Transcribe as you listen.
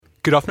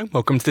Good afternoon.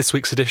 Welcome to this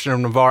week's edition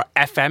of Novara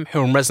FM here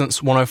on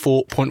Resonance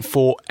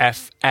 104.4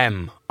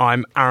 FM.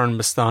 I'm Aaron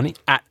Bastani,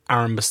 at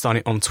Aaron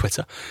Bastani on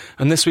Twitter.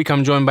 And this week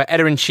I'm joined by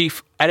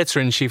Editor-in-Chief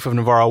of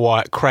Novara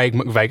Wire, Craig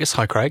McVegas.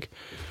 Hi, Craig.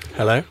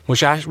 Hello.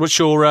 What's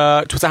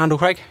your Twitter handle,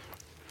 Craig?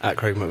 At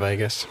Craig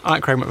McVegas.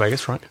 At Craig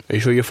McVegas, right. Are you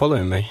sure you're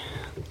following me?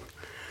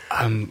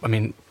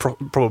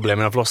 Probably.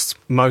 I've lost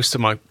most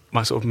of my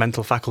sort of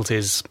mental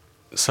faculties,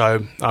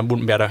 so I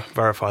wouldn't be able to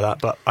verify that,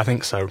 but I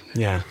think so,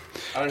 yeah.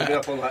 I only been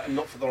up on that,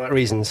 not for the right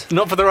reasons.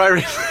 Not for the right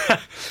reasons.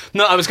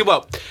 No, I was good.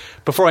 Well,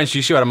 before I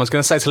introduce you, Adam, I was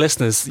going to say to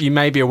listeners, you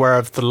may be aware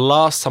of the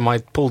last time I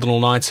pulled an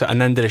all-nighter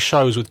and then did a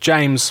shows with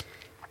James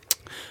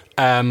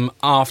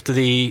after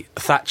the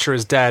Thatcher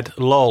is Dead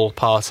LOL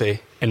party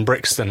in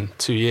Brixton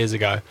 2 years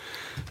ago.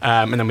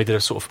 And then we did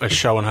a sort of a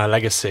show on her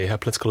legacy, her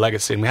political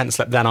legacy, and we hadn't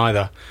slept then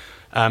either.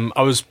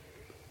 I was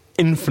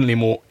infinitely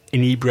more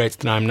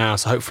inebriated than I am now,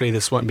 so hopefully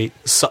this won't be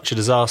such a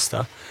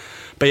disaster.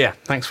 But yeah,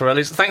 thanks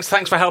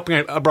for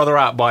helping a brother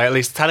out by at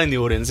least telling the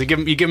audience. You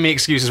give me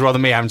excuses rather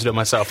than me having to do it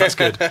myself. That's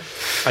good.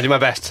 I do my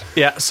best.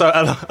 Yeah. So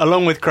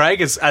along with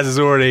Craig, as is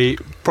already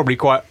probably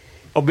quite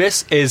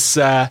obvious, is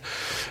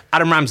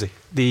Adam Ramsay,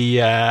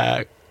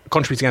 the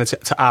contributing editor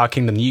to Our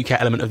Kingdom, the UK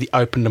element of the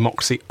Open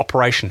Democracy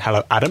Operation.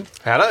 Hello, Adam.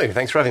 Hello.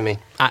 Thanks for having me.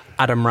 At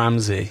Adam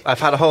Ramsay. I've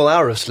had a whole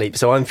hour of sleep,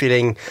 so I'm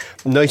feeling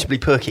notably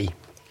perky.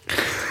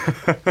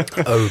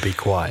 Oh, be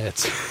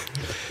quiet.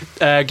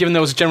 Given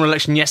there was a general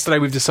election yesterday,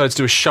 we've decided to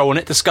do a show on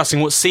it, discussing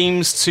what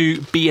seems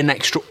to be an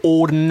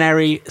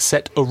extraordinary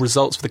set of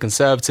results for the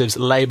Conservatives,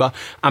 Labour,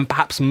 and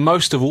perhaps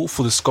most of all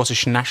for the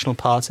Scottish National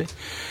Party.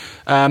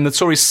 The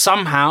Tories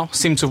somehow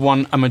seem to have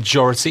won a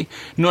majority,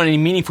 not in any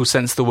meaningful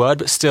sense of the word,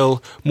 but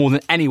still more than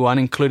anyone,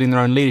 including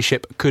their own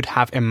leadership, could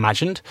have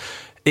imagined.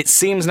 It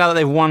seems now that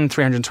they've won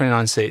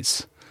 329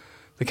 seats.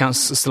 The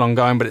count's still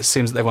ongoing, but it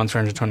seems that they've won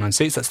 329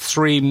 seats. That's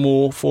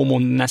four more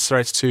than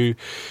necessary to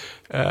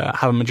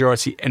have a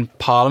majority in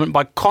Parliament.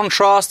 By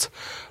contrast,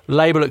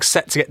 Labour looks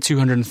set to get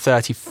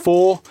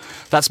 234.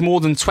 That's more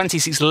than 20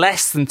 seats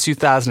less than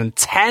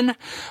 2010,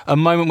 a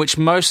moment which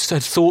most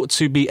had thought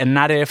to be a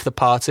nadir for the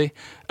party,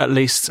 at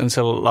least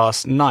until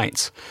last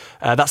night.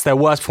 That's their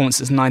worst performance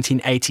since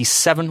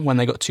 1987, when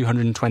they got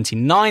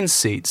 229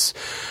 seats.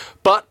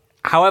 But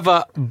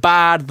however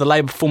bad the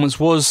Labour performance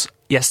was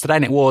yesterday,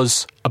 and it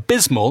was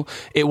abysmal,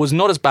 it was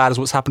not as bad as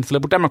what's happened to the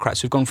Liberal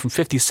Democrats, who've gone from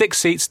 56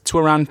 seats to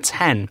around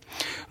 10,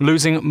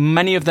 losing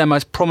many of their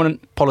most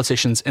prominent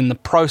politicians in the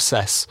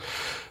process.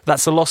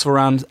 That's a loss of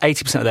around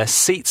 80% of their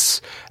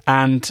seats,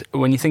 and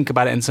when you think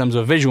about it in terms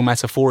of a visual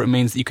metaphor, it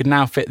means that you could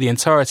now fit the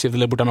entirety of the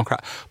Liberal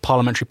Democrat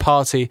Parliamentary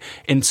Party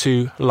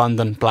into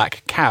London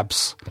black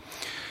cabs.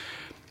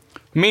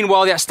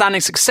 Meanwhile, the outstanding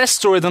success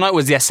story of the night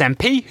was the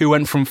SNP, who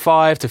went from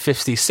 5 to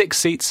 56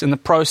 seats, in the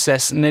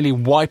process nearly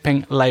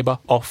wiping Labour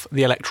off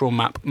the electoral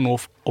map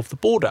north of the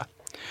border.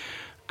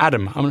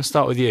 Adam, I'm going to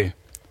start with you.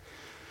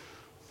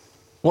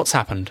 What's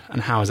happened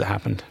and how has it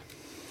happened?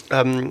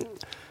 Well,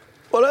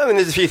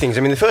 there's a few things.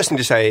 The first thing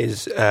to say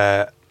is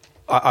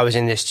I was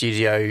in this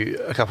studio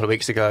a couple of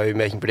weeks ago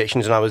making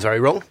predictions, and I was very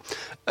wrong.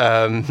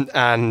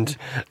 And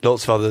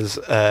lots of others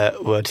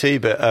were too,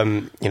 but,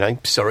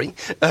 sorry.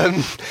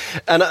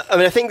 And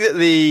I think that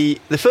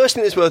the first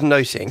thing that's worth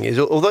noting is,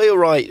 although you're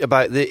right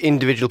about the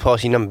individual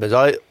party numbers,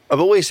 I've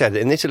always said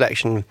that in this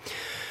election,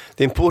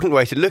 the important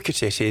way to look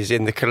at it is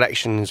in the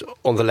collections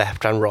on the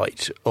left and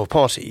right of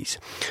parties.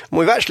 And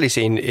what we've actually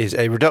seen is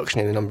a reduction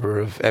in the number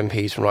of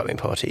MPs from right-wing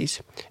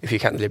parties, if you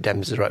count the Lib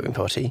Dems as a right-wing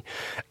party,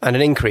 and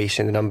an increase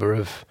in the number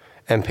of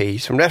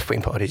MPs from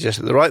left-wing parties, just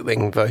that the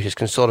right-wing vote is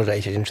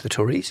consolidated into the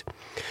Tories,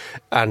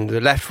 and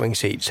the left-wing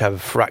seats have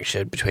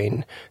fractured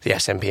between the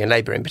SNP and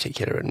Labour in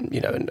particular, and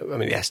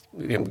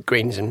the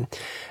Greens and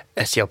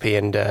SDLP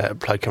and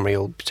Plaid Cymru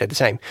all say the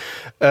same.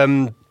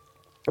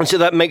 And so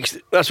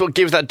that's what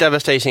gives that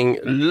devastating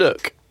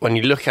look when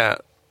you look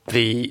at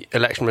the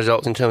election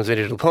results in terms of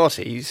individual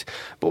parties.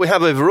 What we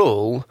have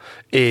overall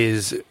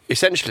is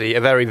essentially a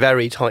very,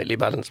 very tightly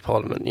balanced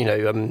parliament.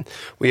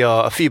 We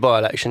are a few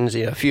by-elections,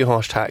 a few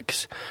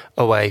hashtags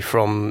away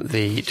from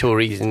the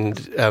Tories and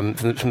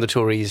from the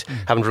Tories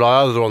having to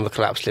rely either on the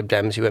collapsed Lib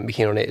Dems, who won't be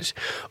keen on it,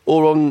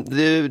 or on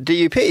the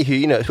DUP,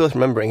 who, it's worth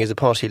remembering, is a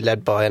party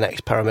led by an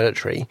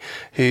ex-paramilitary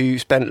who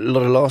spent a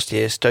lot of last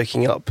year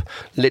stoking up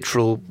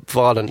literal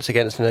violence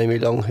against Naomi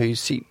Long, whose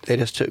seat they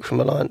just took from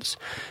Alliance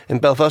in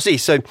Belfast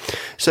East. So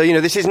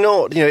this is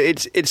not,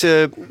 it's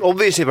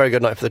obviously a very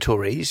good night for the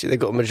Tories. They've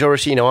got a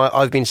majority.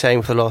 I've been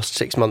saying for the last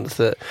 6 months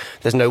that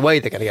there's no way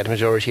they're going to get a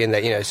majority, and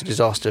that it's a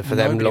disaster for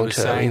them long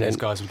term. These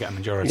guys would get a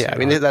majority.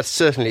 Yeah, that's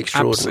certainly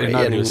extraordinary. Absolutely,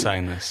 nobody was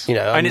saying this.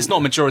 And it's not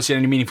a majority in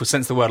any meaningful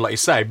sense of the word, like you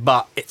say,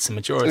 but it's a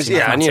majority.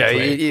 Yeah, and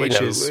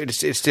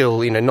it's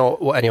still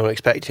not what anyone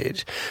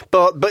expected.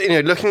 But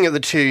looking at the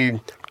two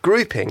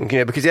grouping,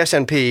 because the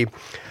SNP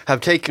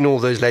have taken all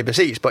those Labour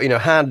seats, but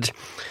had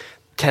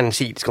 10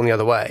 seats gone the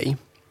other way,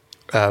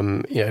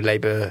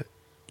 Labour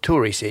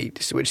Tory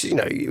seats, which,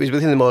 it was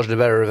within the margin of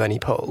error of any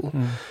poll,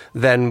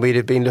 then we'd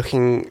have been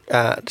looking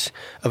at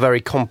a very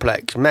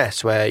complex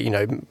mess where,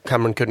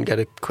 Cameron couldn't get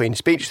a Queen's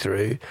speech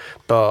through,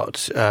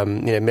 but,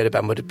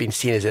 Miliband would have been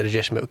seen as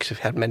illegitimate because he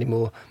had many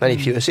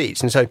fewer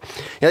seats. And so, it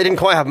didn't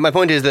quite happen. My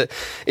point is that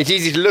it's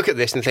easy to look at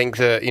this and think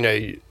that,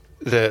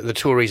 the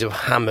Tories have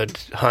hammered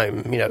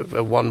home,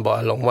 won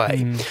by a long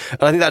way.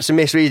 And I think that's a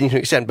misreading to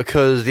an extent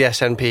because the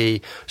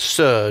SNP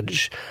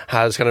surge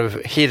has kind of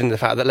hidden the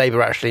fact that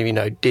Labour actually,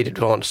 did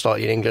advance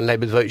slightly in England.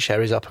 Labour's vote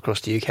share is up across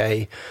the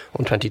UK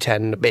on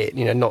 2010 a bit,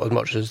 not as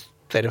much as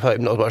they'd have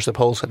hoped, not as much as the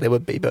polls said they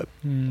would be, but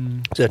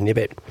certainly a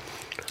bit.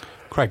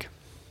 Craig?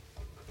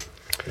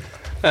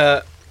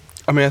 I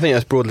think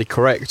that's broadly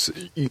correct.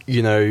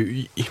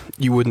 You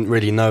wouldn't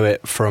really know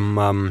it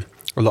from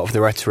a lot of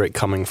the rhetoric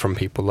coming from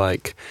people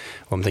like,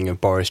 I'm thinking of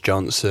Boris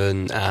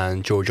Johnson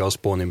and George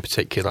Osborne in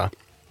particular.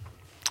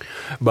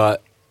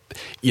 But,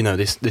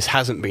 this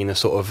hasn't been a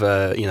sort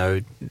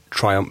of,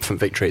 triumphant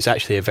victory. It's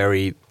actually a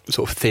very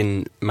sort of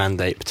thin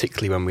mandate,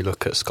 particularly when we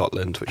look at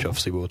Scotland, which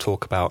obviously we'll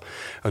talk about,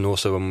 and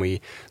also when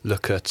we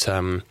look at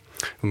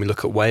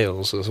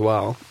Wales as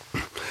well.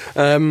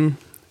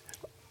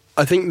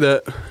 I think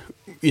that,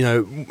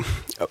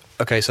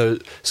 okay, so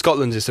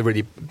Scotland is the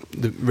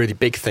really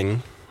big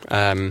thing.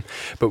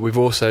 But we've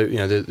also,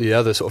 the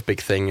other sort of big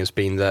thing has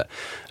been that,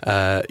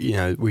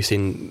 we've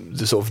seen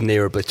the sort of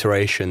near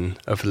obliteration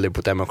of the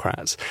Liberal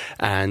Democrats,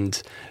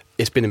 and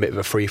it's been a bit of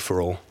a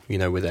free-for-all,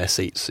 with their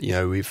seats.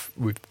 We've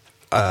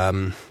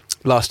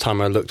last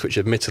time I looked, which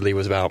admittedly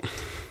was about,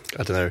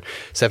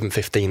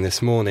 7:15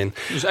 this morning.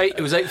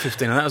 It was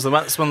 8:15, and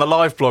that's when the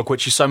live blog,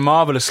 which you so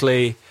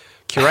marvellously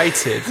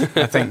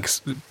curated, I think,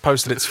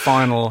 posted its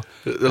final.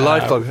 The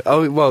live blog.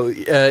 Oh well,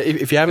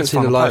 if you haven't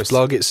seen the live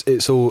blog,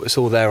 it's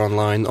all there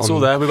online. It's all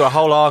there. We've got a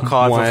whole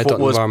archive of what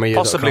was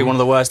possibly one of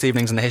the worst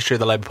evenings in the history of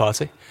the Labour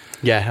Party.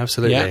 Yeah,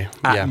 absolutely.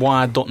 At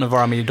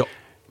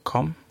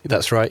wired.novaramedia.com.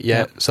 That's right,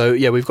 yeah. So,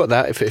 we've got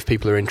that if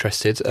people are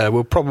interested.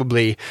 We'll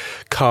probably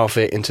carve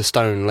it into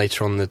stone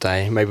later on in the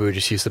day. Maybe we'll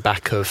just use the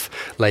back of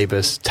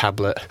Labour's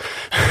tablet,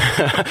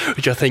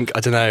 which I think,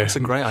 I don't know. It's a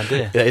great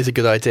idea. Yeah, it is a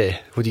good idea.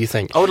 What do you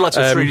think? I would like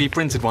to have a 3D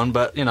printed one,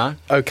 but,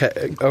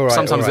 Okay, all right.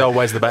 Sometimes the old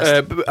way's the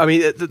best.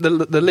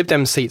 The Lib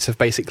Dem seats have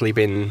basically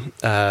been,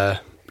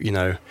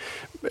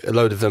 a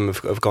load of them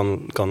have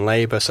gone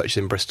Labour, such as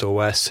in Bristol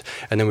West,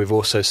 and then we've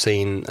also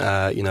seen,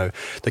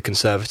 the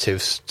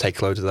Conservatives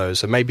take a load of those.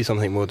 So maybe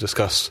something we'll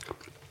discuss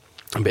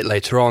a bit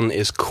later on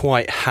is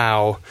quite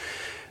how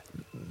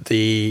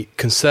the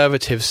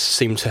Conservatives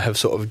seem to have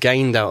sort of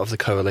gained out of the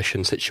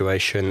coalition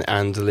situation,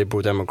 and the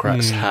Liberal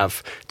Democrats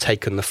have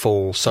taken the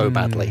fall so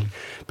badly.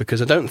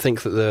 Because I don't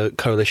think that the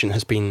coalition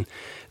has been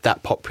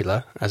that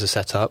popular as a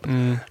setup,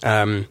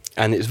 and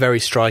it's very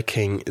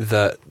striking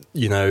that,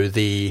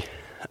 the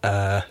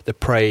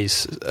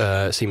praise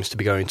seems to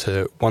be going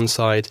to one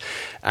side,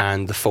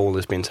 and the fall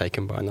has been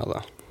taken by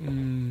another.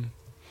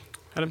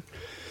 Adam?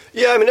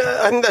 Yeah,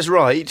 I think that's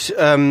right.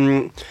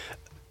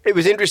 It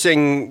was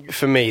interesting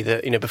for me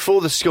that,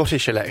 before the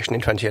Scottish election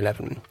in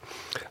 2011,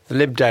 the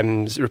Lib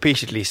Dems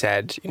repeatedly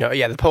said,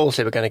 the polls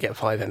say we're going to get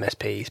 5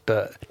 MSPs,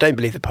 but don't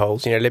believe the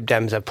polls. Lib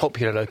Dems have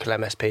popular local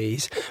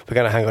MSPs. We're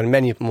going to hang on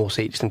many more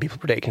seats than people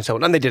predict and so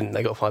on. And they didn't.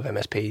 They got 5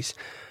 MSPs.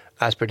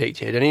 As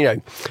predicted.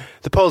 And,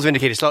 the polls have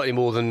indicated slightly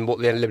more than what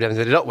the Lib Dems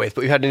ended up with,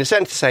 but we've had, in a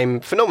sense, the same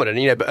phenomenon,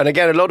 and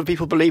again, a lot of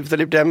people believe the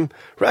Lib Dem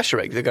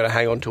rhetoric. They're going to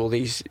hang on to all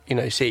these,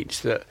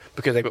 seats that,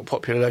 because they've got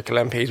popular local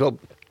MPs. Well,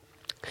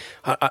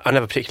 I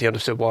never particularly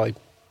understood why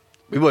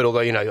we would,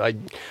 although,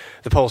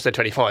 the poll said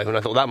 25, and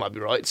I thought that might be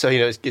right, so,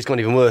 it's gone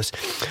even worse.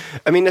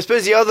 I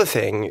suppose the other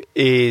thing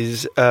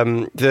is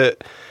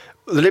that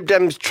the Lib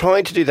Dems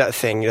tried to do that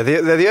thing.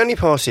 They're the only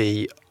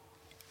party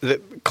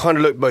that kind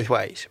of looked both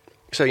ways.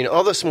 So,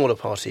 other smaller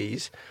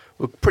parties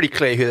were pretty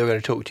clear who they were going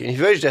to talk to. And if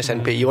you voted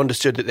SNP, you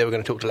understood that they were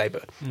going to talk to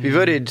Labour. If you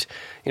voted,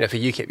 for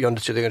UKIP, you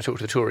understood they were going to talk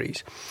to the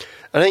Tories.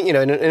 And I think, in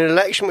an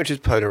election which is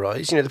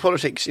polarised, the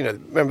politics,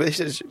 remember, this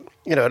is,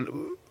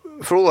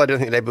 for all I don't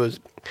think Labour was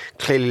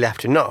clearly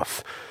left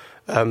enough,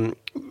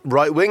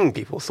 right-wing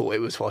people thought it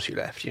was far too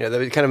left.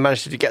 They kind of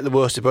managed to get the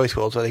worst of both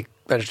worlds, where they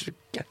managed to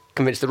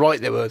convince the right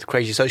they were the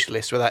crazy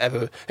socialists without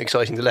ever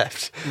exciting the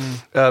left.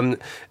 And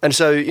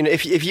so,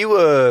 if you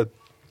were...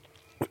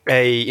 so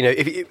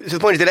the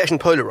point is the election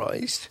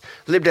polarised.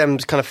 The Lib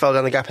Dems kind of fell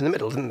down the gap in the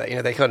middle, didn't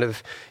they? They kind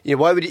of,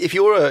 why would you, if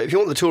you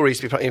want the Tories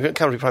to be, if you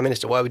can't be Prime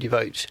Minister, why would you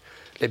vote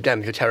Lib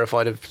Dem if you're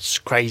terrified of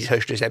crazy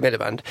socialist Ed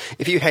Miliband?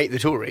 If you hate the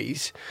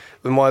Tories,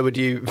 then why would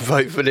you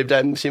vote for Lib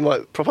Dems who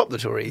might prop up the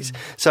Tories?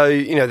 So,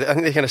 I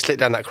think they kind of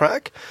slipped down that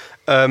crack.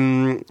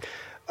 I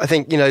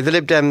think, the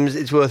Lib Dems,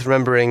 it's worth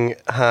remembering,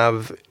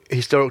 have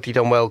historically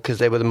done well because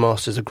they were the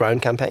masters of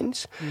ground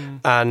campaigns.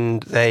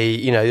 And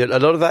they, a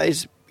lot of that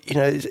is,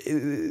 this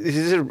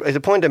is a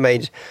point I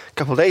made a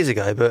couple of days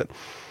ago, but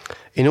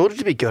in order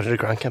to be good at a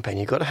ground campaign,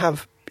 you've got to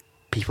have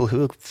people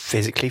who are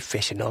physically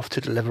fit enough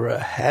to deliver a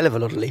hell of a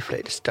lot of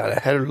leaflets down a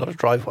hell of a lot of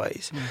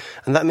driveways.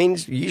 And that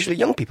means usually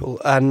young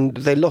people. And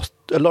they lost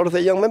a lot of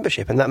their young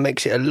membership. And that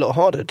makes it a lot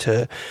harder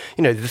to,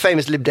 the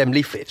famous Lib Dem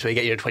leaflets where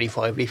you get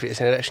 25 leaflets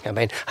in an election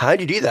campaign. How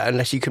do you do that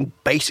unless you can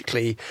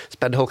basically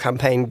spend a whole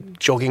campaign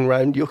jogging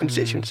around your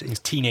constituency? These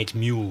teenage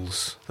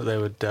mules that they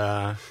would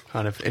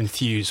kind of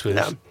infuse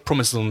with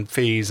promises on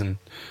fees and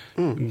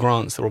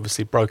grants that were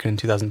obviously broken in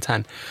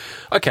 2010.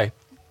 Okay,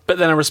 but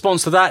then a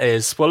response to that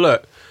is, well,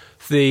 look,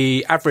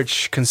 the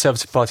average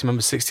Conservative Party member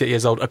is 68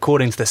 years old,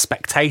 according to The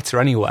Spectator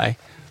anyway.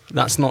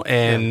 That's not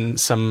in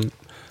some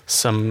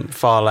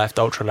far-left,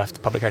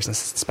 ultra-left publication.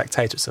 It's The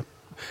Spectator.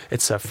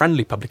 It's a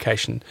friendly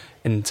publication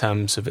in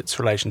terms of its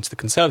relation to the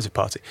Conservative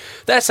Party.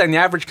 They're saying the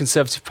average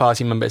Conservative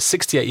Party member is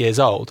 68 years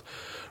old,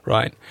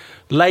 right?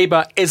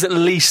 Labour is at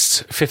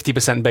least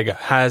 50% bigger,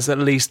 has at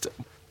least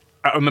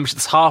a membership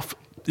that's half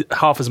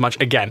as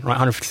much, again, right,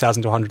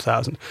 150,000 to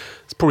 100,000.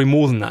 It's probably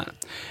more than that.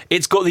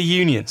 It's got the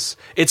unions.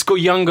 It's got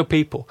younger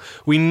people.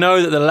 We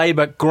know that the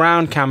Labour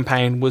ground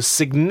campaign was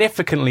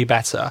significantly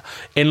better.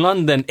 In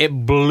London,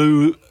 it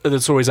blew the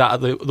Tories out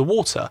of the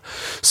water.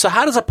 So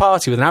how does a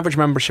party with an average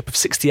membership of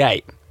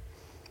 68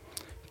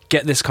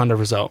 get this kind of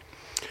result?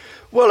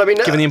 Well, I mean,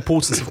 given the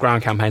importance of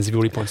ground campaigns, you've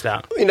already pointed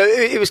out.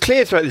 It was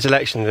clear throughout this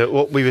election that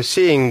what we were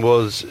seeing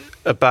was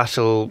a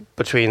battle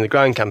between the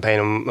ground campaign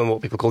and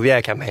what people call the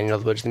air campaign, in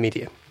other words, the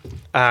media.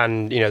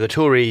 And, the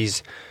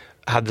Tories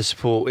had the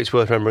support, it's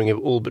worth remembering, of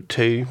all but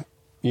 2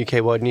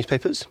 UK-wide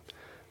newspapers.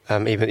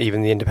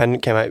 Even The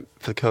Independent came out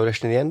for the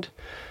coalition in the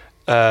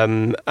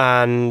end.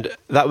 And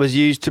that was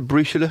used to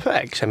brutal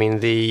effect. I mean,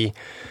 the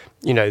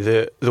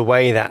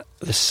way that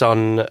The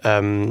Sun,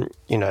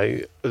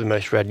 the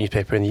most read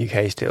newspaper in the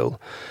UK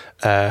still,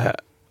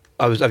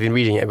 I've been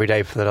reading it every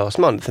day for the last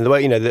month, and the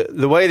way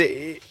the way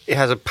that it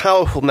has a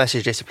powerful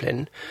message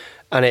discipline,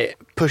 and it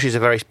pushes a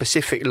very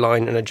specific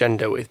line and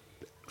agenda with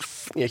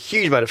a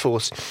huge amount of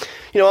force.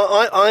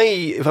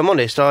 I if I'm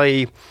honest,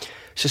 I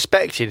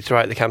suspected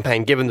throughout the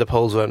campaign, given the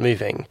polls weren't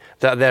moving,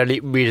 that their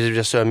readers are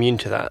just so immune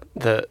to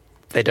that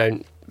they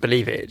don't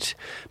believe it.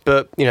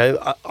 But,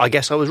 I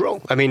guess I was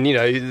wrong. I mean,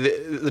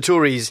 the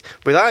Tories,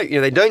 without,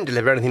 they don't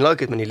deliver anything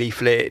like as many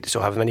leaflets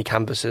or have as many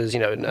canvassers,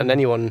 and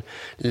anyone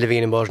living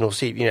in a marginal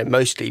seat,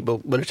 mostly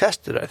will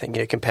attest to that, I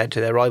think, compared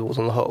to their rivals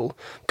on the whole,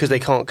 because they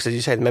can't, because as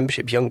you say, the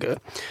membership's younger.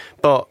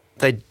 But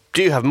they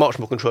do have much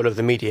more control over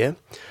the media,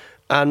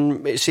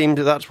 and it seemed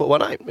that that's what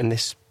won out in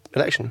this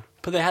election.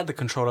 But they had the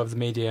control over the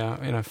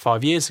media,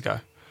 5 years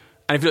ago.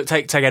 And if you look,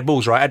 take Ed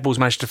Balls, right? Ed Balls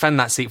managed to defend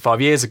that seat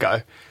 5 years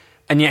ago,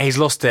 and yet he's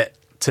lost it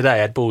today.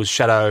 Ed Balls,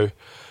 shadow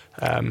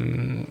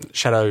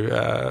chancellor.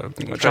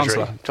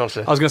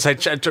 I was going to say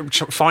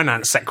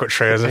finance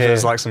secretary, as if it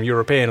was like some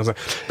European or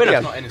something. But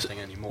he's not anything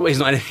anymore. Well, he's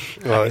not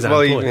anything.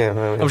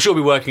 I'm sure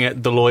he'll be working at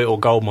Deloitte or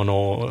Goldman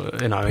or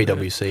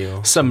PwC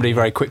or somebody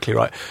very quickly,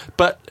 right?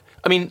 But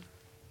I mean,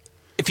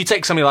 if you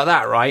take somebody like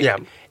that, right? Yeah.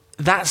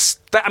 That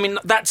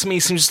to me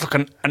seems just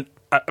like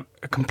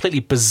a completely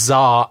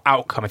bizarre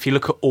outcome. If you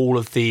look at all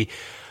of the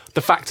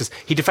factors,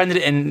 he defended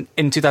it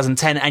in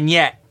 2010, and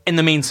yet in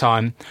the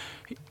meantime,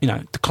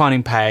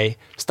 declining pay,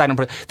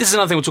 stagnant. This is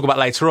another thing we'll talk about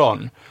later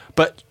on.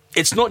 But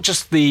it's not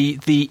just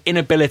the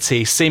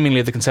inability, seemingly,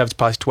 of the Conservative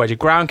Party to wage a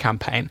ground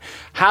campaign.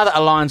 How that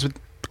aligns with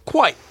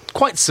quite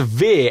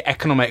severe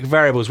economic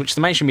variables, which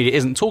the mainstream media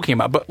isn't talking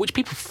about, but which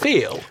people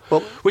feel,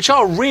 which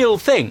are real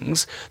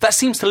things, that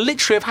seems to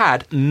literally have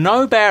had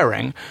no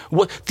bearing.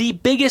 The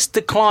biggest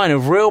decline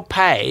of real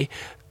pay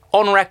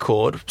on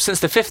record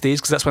since the 50s,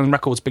 because that's when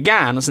records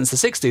began, or since the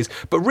 60s,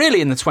 but really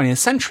in the 20th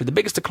century, the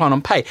biggest decline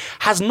on pay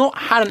has not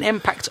had an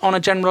impact on a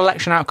general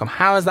election outcome.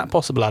 How is that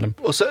possible, Adam?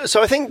 Well,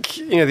 so I think,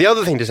 the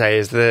other thing to say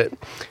is that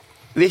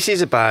this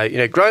is about,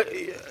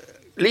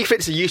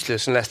 leaflets are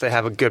useless unless they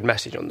have a good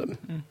message on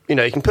them. You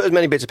can put as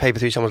many bits of paper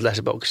through someone's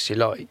letterbox as you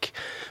like,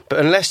 but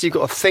unless you've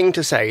got a thing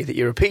to say that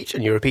you repeat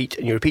and you repeat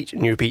and you repeat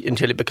and you repeat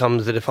until it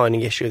becomes the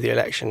defining issue of the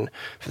election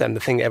for them, the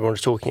thing that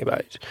everyone's talking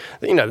about,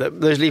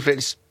 those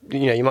leaflets,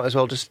 you might as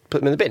well just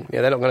put them in the bin.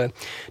 They're not going to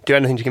do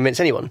anything to convince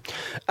anyone.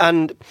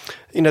 And,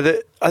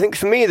 I think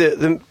for me,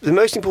 the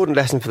most important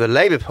lesson for the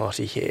Labour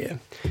Party here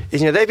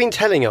is, they've been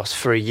telling us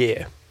for a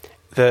year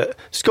that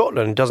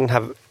Scotland doesn't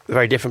have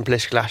very different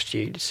political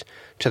attitudes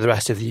to the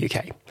rest of the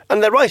UK.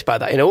 And they're right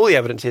about that. All the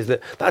evidence is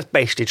that that's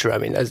basically true. I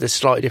mean, there's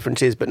slight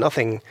differences, but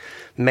nothing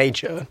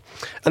major.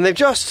 And they've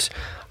just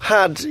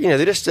had,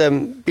 they've just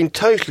been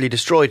totally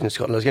destroyed in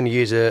Scotland. I was going to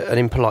use an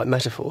impolite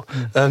metaphor.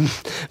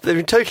 They've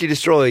been totally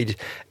destroyed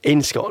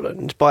in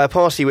Scotland by a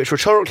party which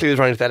rhetorically was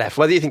running to their left.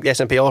 Whether you think the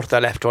SNP are to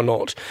their left or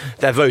not,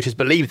 their voters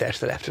believe they're to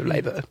the left of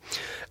Labour.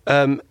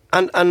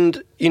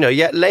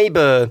 Yet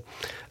Labour,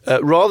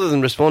 rather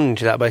than responding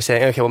to that by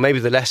saying, okay, well, maybe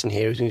the lesson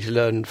here is we need to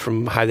learn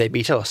from how they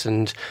beat us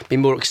and be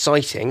more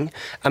exciting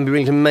and be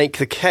willing to make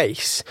the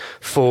case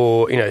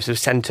for, sort of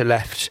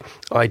centre-left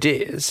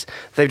ideas,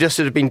 they've just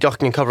sort of been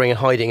ducking and covering and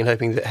hiding and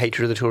hoping that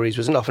hatred of the Tories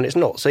was enough, and it's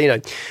not.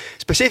 So,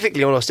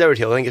 specifically on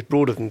austerity, I think it's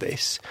broader than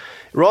this.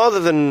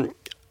 Rather than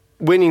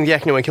winning the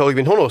economic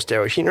argument on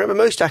austerity. Remember,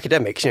 most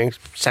academics,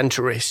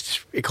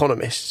 centrists,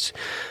 economists,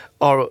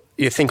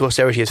 think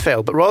austerity has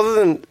failed. But rather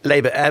than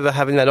Labour ever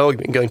having that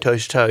argument, going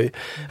toe-to-toe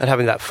and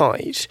having that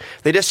fight,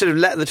 they just sort of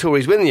let the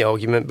Tories win the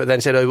argument, but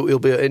then said, oh, we'll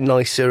be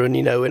nicer and,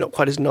 we're not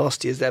quite as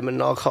nasty as them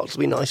and our cuts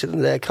will be nicer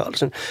than their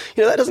cuts. And,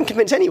 that doesn't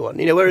convince anyone.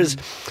 Whereas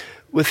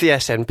with the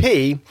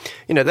SNP,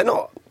 they're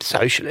not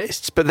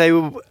socialists, but they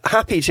were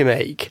happy to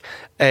make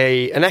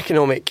an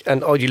economic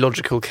and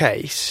ideological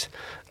case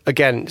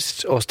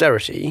against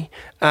austerity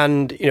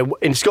and,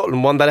 in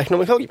Scotland won that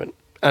economic argument.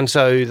 And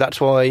so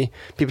that's why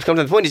people come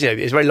to the point is,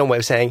 it's a very long way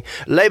of saying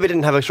Labour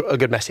didn't have a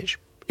good message.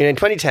 In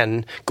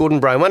 2010,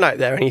 Gordon Brown went out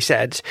there and he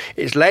said,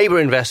 it's Labour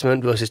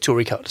investment versus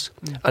Tory cuts.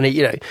 And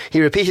he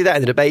repeated that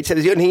in the debates. It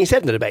was the only thing he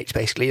said in the debates,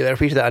 basically. They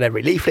repeated that on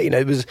every leaflet.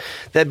 It was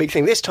their big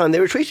thing. This time they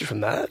retreated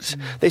from that.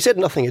 They said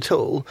nothing at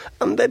all.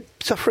 And they're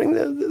suffering.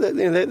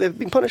 They've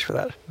been punished for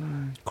that.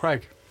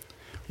 Craig,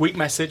 weak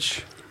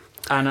message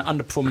and an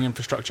underperforming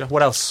infrastructure.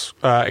 What else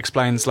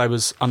explains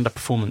Labour's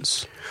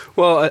underperformance?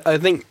 Well, I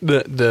think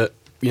that the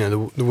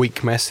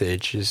weak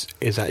message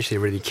is actually a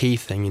really key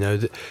thing.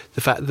 The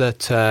fact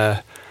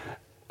that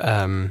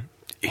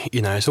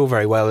it's all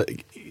very well,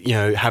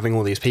 having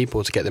all these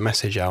people to get the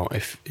message out.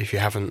 If you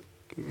haven't,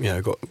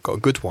 got a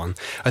good one.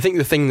 I think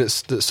the thing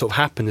that's sort of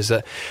happened is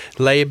that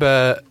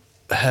Labour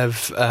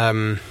have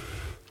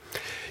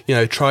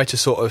try to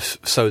sort of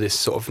sow this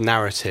sort of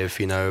narrative,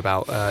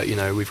 about,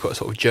 we've got a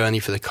sort of journey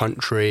for the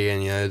country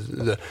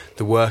and,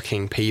 the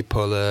working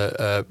people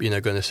are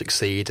going to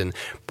succeed and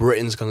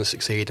Britain's going to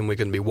succeed and we're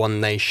going to be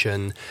one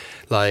nation.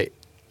 Like,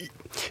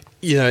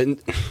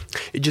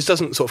 it just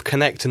doesn't sort of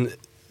connect. And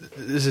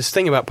there's this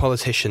thing about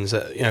politicians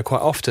that,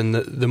 quite often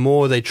the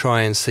more they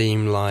try and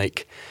seem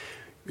like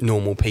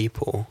normal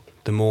people,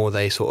 the more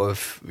they sort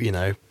of,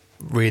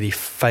 really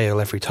fail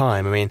every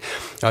time. I mean,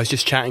 I was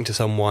just chatting to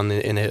someone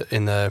in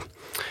a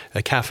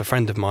cafe, a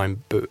friend of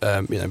mine,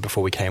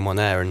 before we came on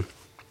air, and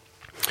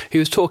he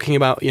was talking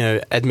about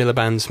Ed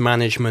Miliband's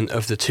management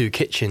of the two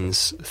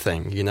kitchens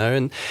thing,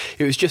 and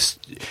it was just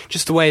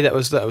the way that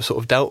was sort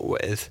of dealt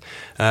with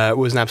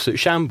was an absolute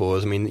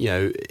shambles. I mean,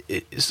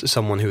 it's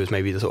someone who was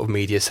maybe the sort of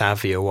media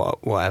savvy or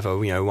whatever,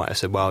 might have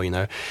said, well,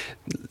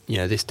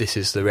 this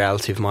is the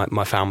reality of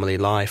my family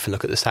life, and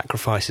look at the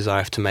sacrifices I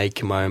have to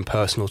make in my own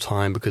personal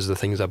time because of the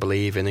things I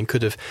believe in, and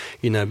could have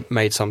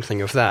made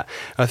something of that.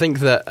 I think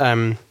that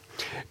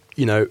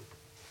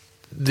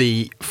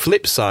the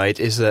flip side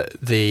is that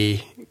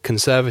the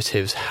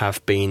Conservatives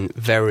have been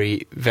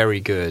very,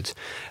 very good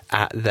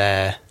at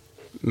their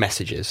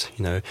messages.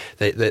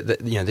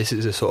 This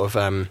is a sort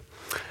of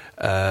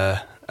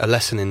a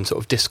lesson in sort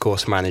of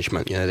discourse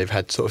management. They've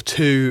had sort of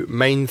three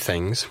main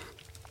things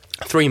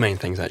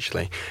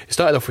actually. It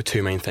started off with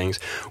two main things.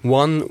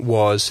 One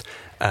was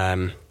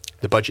the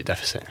budget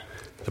deficit.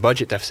 The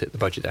budget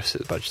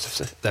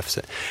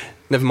deficit.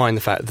 Never mind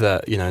the fact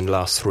that, in the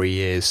last 3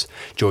 years,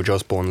 George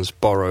Osborne's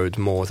borrowed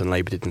more than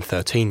Labour did in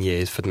 13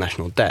 years for the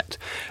national debt.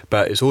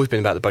 But it's always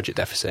been about the budget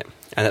deficit.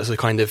 And that's the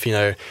kind of,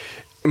 this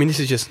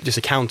is just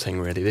accounting,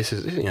 really. This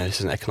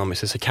isn't economics,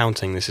 this is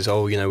accounting. This is,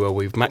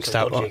 we've maxed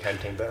out on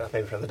accounting, but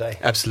maybe for another day.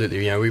 Absolutely,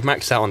 we've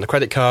maxed out on the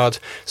credit card,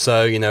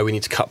 so, we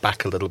need to cut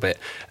back a little bit.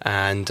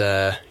 And,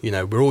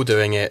 we're all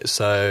doing it,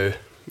 so,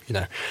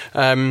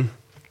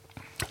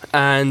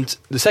 And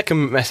the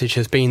second message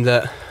has been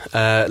that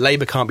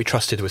Labour can't be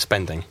trusted with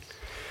spending.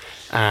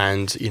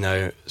 And,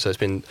 so it's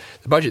been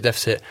the budget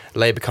deficit,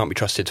 Labour can't be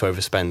trusted to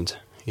overspend,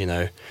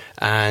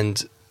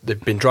 and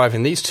they've been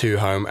driving these two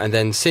home. And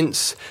then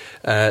since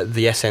the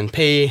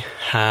SNP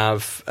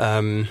have...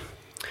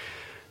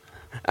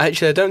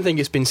 Actually, I don't think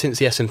it's been since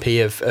the SNP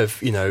have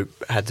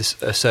had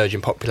a surge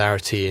in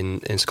popularity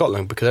in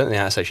Scotland, because I don't think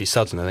that's actually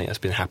sudden. I think that's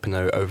been happening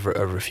over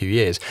a few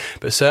years.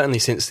 But certainly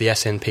since the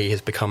SNP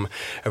has become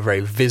a very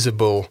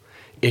visible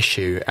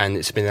issue and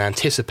it's been an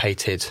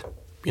anticipated,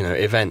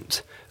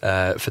 event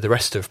for the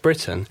rest of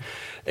Britain,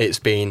 it's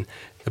been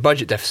the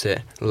budget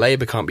deficit,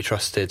 Labour can't be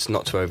trusted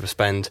not to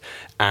overspend,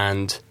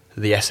 and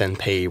the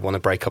SNP want to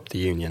break up the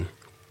union.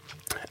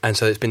 And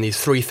so it's been these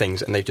three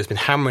things, and they've just been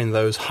hammering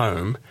those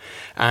home.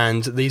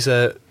 And these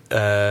are,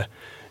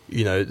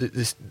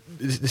 this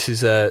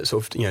is a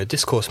sort of,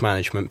 discourse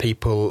management.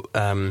 People,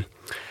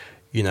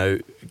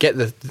 get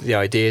the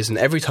ideas. And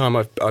every time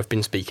I've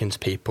been speaking to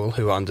people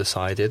who are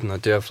undecided, and I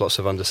do have lots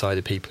of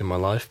undecided people in my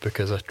life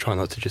because I try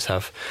not to just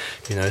have,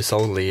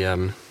 solely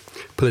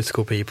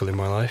political people in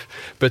my life.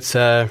 But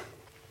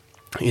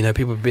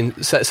people have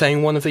been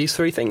saying one of these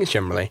three things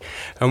generally.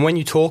 And when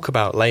you talk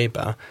about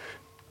Labour,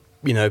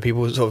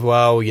 people sort of,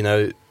 I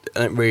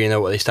don't really know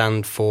what they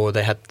stand for.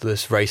 They had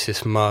this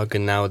racist mug,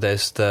 and now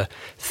there's the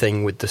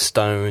thing with the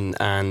stone,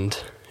 and,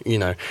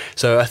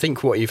 So I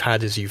think what you've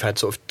had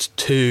sort of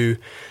two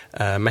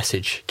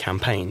message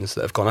campaigns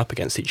that have gone up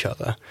against each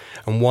other,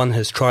 and one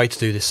has tried to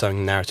do this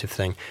sowing narrative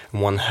thing,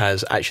 and one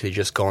has actually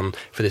just gone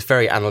for this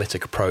very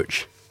analytic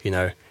approach.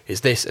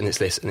 It's this, and it's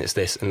this, and it's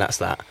this, and that's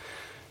that.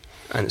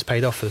 And it's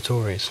paid off for the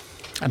Tories.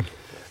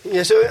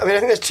 Yeah, so, I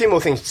think there's two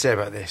more things to say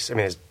about this.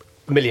 There's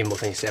a million more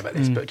things to say about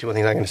this, but two more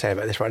things I'm going to say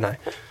about this right now.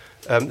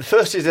 The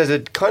first is there's a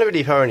kind of a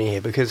deep irony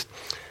here because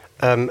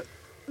the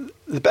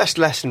best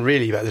lesson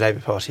really about the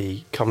Labour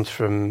Party comes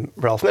from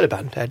Ralph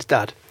Miliband, Ed's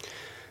dad.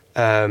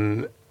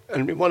 And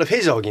one of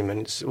his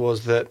arguments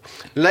was that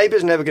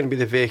Labour's never going to be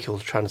the vehicle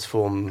to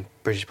transform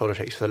British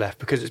politics for the left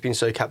because it's been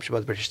so captured by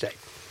the British state.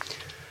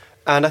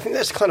 And I think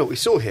that's kind of what we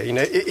saw here.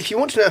 If you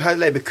want to know how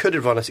Labour could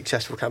have run a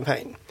successful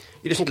campaign,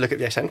 you just need to look at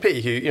the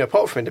SNP, who,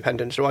 apart from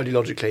independents, are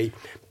ideologically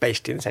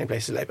based in the same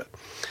place as Labour.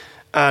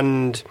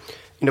 And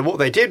what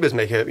they did was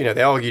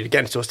they argued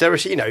against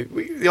austerity.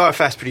 The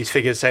IFS produced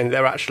figures saying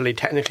they're actually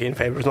technically in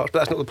favour as much, but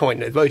that's not the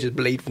point. Voters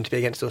believed them to be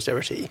against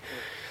austerity.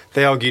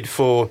 They argued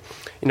for,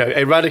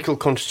 a radical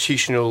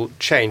constitutional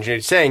change.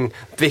 Saying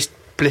this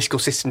political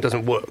system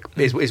doesn't work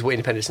is what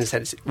independence in a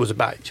sense was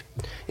about.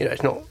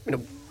 It's not,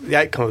 the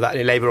outcome of that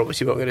in Labour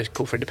obviously weren't going to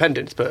call for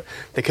independence, but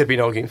they could have been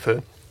arguing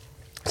for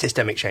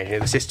systemic change.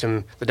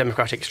 The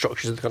democratic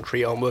structures of the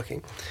country aren't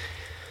working.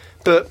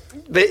 But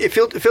it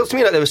feels to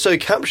me like they were so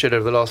captured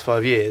over the last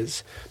 5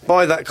 years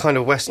by that kind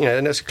of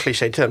and that's a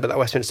cliche term, but that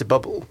Westminster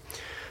bubble,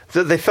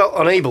 that they felt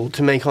unable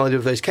to make either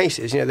of those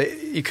cases.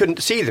 You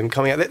couldn't see them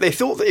coming out. They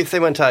thought that if they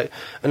went out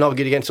and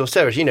argued against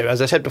austerity, as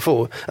I said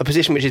before, a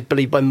position which is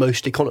believed by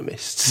most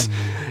economists,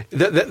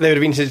 that they would have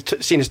been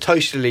seen as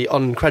totally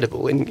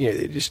uncredible and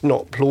just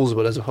not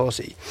plausible as a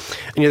party.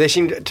 They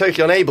seemed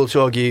totally unable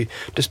to argue,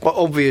 despite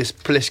obvious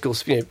political,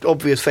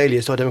 obvious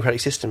failures to our democratic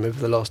system over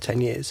the last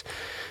 10 years,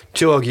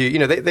 to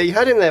argue. They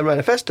had in their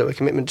manifesto a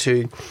commitment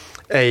to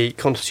a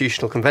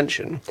constitutional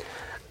convention.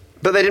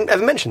 But they didn't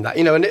ever mention that,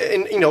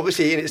 and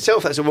obviously in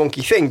itself that's a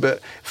wonky thing,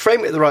 but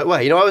frame it the right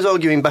way. I was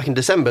arguing back in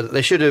December that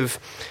they should have,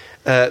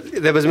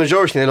 there was a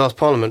majority in the last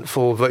Parliament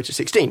for votes at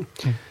 16.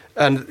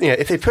 And,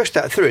 if they pushed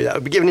that through, that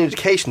would be given an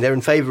indication they're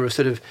in favour of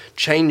sort of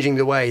changing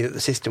the way that the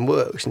system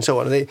works and so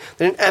on. And they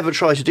didn't ever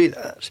try to do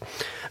that.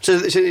 So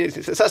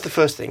that's the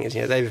first thing is,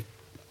 they've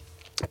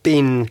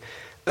been...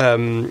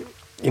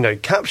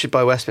 captured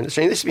by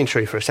Westminster. This has been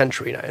true for a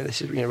century now.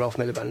 This is, Ralph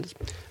Miliband's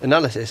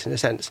analysis, in a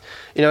sense.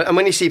 And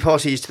when you see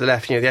parties to the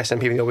left, the SNP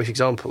being the obvious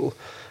example,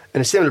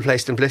 in a similar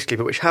place than politically,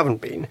 but which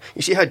haven't been,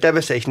 you see how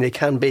devastating they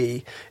can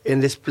be in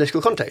this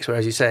political context, where,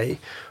 as you say,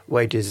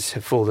 wages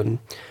have fallen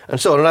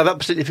and so on. And I've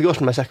absolutely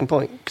forgotten my second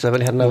point, because I've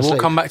only had an hour We'll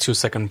come back to your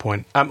second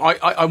point.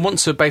 I want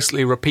to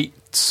basically repeat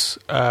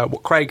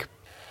what Craig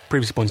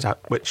previously pointed out,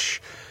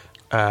 which...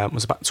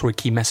 was about Tory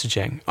key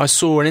messaging. I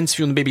saw an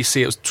interview on the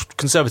BBC. It was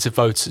Conservative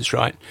voters,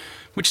 right?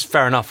 Which is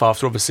fair enough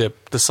after obviously a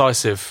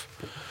decisive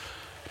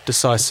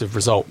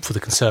result for the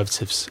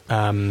Conservatives.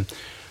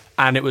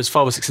 And it was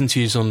 5 or 6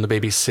 interviews on the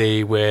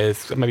BBC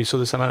with, maybe you saw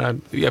this, I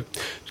don't know,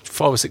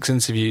 5 or 6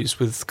 interviews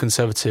with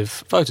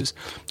Conservative voters.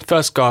 The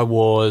first guy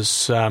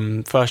was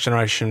first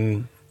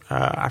generation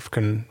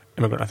African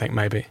immigrant, I think,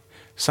 maybe.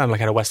 Sounded like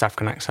he had a West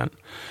African accent.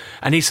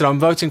 And he said, I'm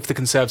voting for the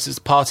Conservatives,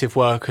 the party of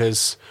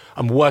workers.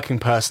 I'm a working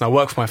person. I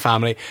work for my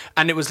family.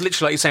 And it was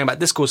literally like you're saying about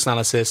discourse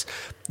analysis.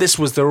 This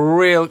was the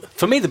real...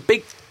 For me, the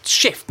big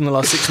shift in the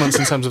last 6 months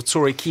in terms of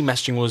Tory key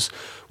messaging was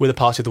with the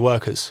party of the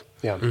workers.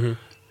 Yeah.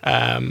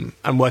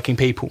 And working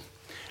people.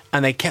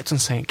 And they kept on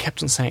saying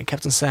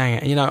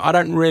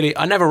it.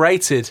 I never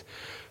rated...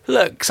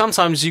 Look,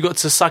 sometimes you got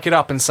to suck it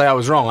up and say I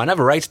was wrong. I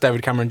never rated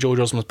David Cameron and George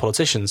Osborne as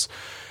politicians.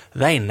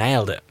 They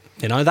nailed it.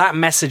 That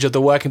message of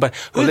the working... Well,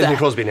 Lynn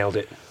Crosby nailed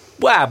it.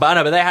 Well,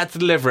 but they had to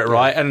deliver it,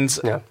 right? And,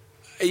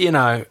 I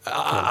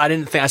certainly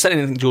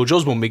didn't think George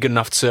Osborne would be good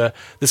enough to...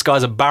 This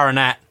guy's a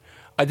baronet.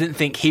 I didn't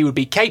think he would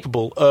be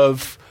capable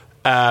of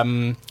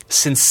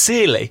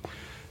sincerely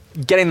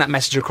getting that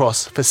message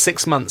across for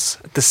 6 months,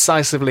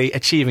 decisively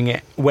achieving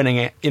it, winning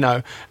it,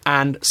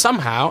 and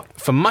somehow,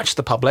 for much of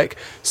the public,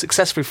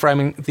 successfully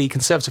framing the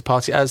Conservative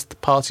Party as the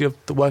party of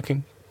the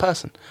working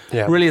person.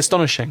 Yeah. Really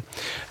astonishing.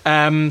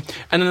 And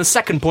then the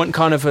second point,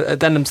 kind of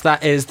addendum to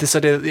that, is this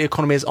idea that the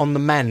economy is on the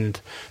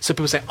mend. So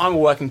people say, I'm a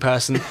working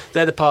person,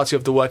 they're the party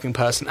of the working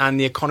person, and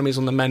the economy is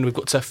on the mend, we've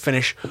got to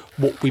finish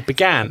what we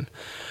began.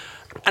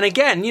 And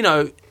again,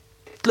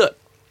 look,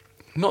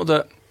 not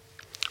that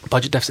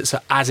budget deficits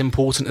are as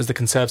important as the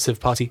Conservative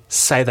Party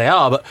say they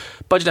are, but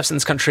budget deficit in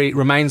this country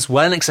remains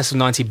well in excess of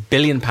 £90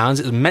 billion. It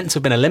was meant to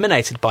have been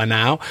eliminated by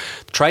now.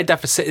 The trade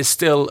deficit is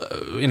still,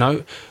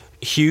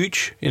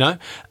 huge,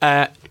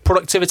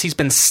 productivity's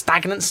been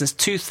stagnant since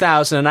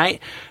 2008.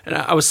 And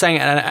I was saying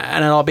at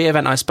an NLRB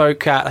event I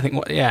spoke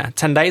at,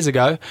 10 days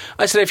ago,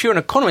 I said if you're an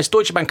economist,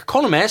 Deutsche Bank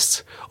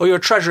economist, or you're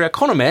a Treasury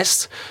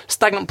economist,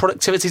 stagnant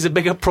productivity is a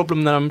bigger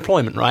problem than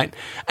unemployment, right?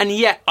 And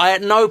yet I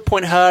at no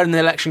point heard in the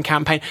election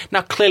campaign,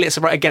 now clearly it's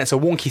a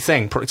wonky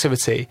thing,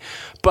 productivity,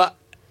 but,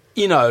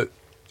 you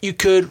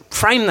could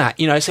frame that,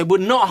 say we're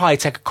not a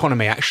high-tech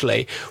economy,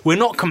 actually. We're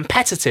not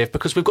competitive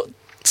because we've got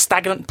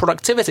stagnant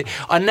productivity.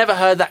 I never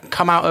heard that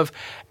come out of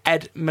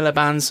Ed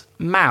Miliband's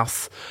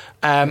mouth.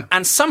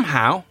 And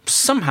somehow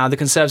the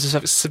Conservatives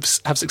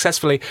have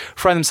successfully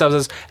framed themselves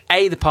as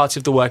A, the party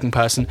of the working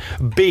person,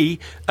 B,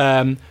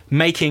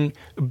 making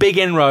big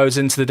inroads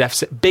into the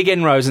deficit, big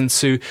inroads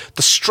into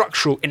the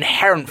structural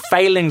inherent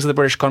failings of the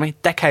British economy,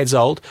 decades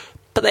old,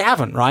 but they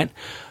haven't, right?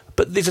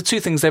 But these are two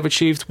things they've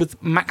achieved with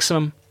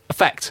maximum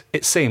effect,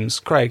 it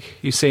seems. Craig,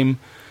 you seem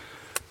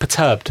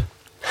perturbed.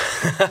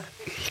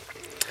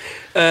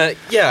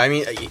 Yeah, I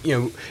mean,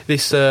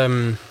 this.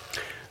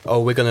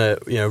 We're going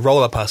to,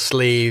 roll up our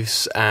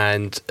sleeves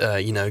and,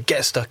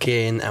 get stuck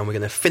in, and we're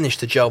going to finish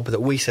the job that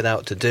we set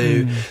out to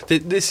do.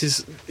 This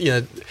is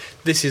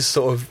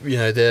sort of,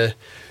 the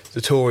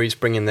Tories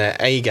bringing their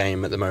A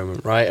game at the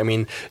moment, right? I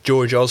mean,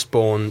 George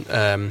Osborne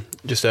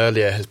just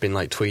earlier has been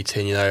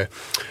tweeting,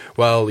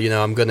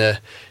 I'm going to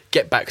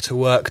get back to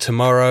work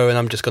tomorrow, and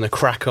I'm just going to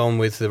crack on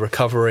with the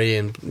recovery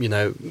and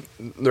the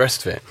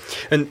rest of it.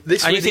 And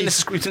this, you think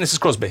this is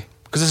Crosby?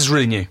 Because this is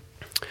really new.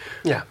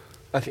 Yeah.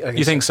 I think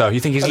you think so? You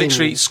think he's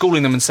literally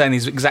schooling them and saying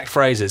these exact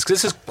phrases?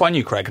 Because this is quite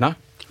new, Craig, no?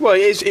 Well,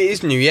 it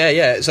is new,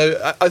 yeah.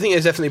 So I think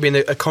there's definitely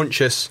been a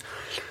conscious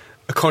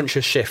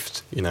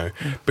shift,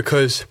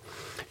 because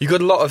you've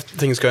got a lot of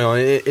things going on.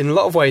 In a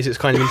lot of ways, it's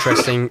kind of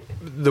interesting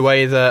the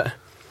way that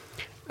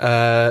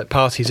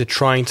parties are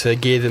trying to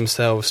gear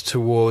themselves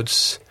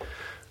towards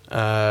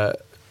the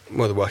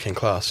working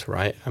class,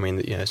 right? I mean,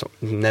 it's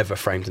never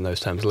framed in those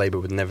terms. Labour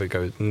would never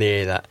go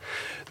near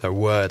the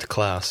word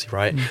class,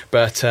 right?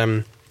 But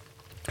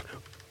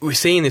we're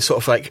seeing this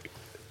sort of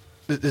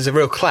there's a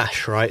real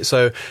clash, right?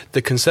 So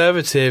the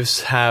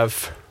Conservatives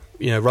have,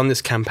 run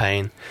this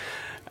campaign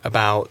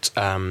about,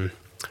 we're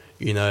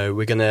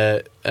going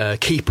to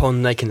keep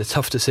on making the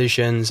tough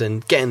decisions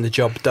and getting the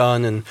job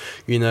done, and,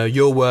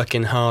 you're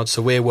working hard,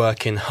 so we're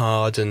working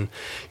hard, and,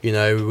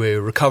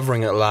 we're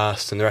recovering at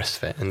last, and the rest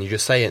of it. And you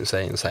just say it and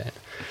say it and say it.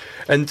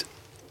 And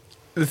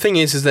the thing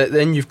is that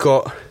then you've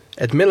got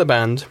Ed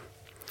Miliband.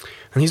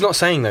 And he's not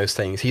saying those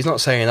things. He's not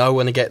saying, I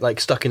want to get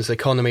stuck into the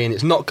economy and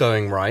it's not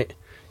going right,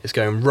 it's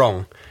going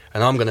wrong,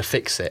 and I'm going to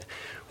fix it.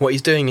 What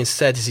he's doing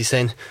instead is he's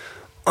saying,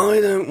 I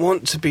don't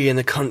want to be in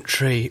a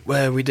country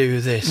where we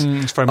do this.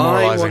 It's very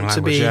moralising I want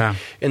to be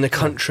in a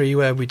country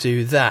where we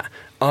do that.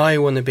 I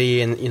want to be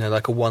in, a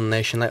one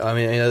nation. I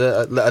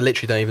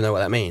literally don't even know what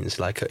that means.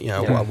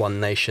 A one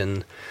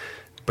nation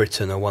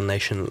Britain or one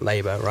nation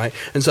Labour, right?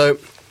 And so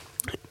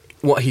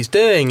what he's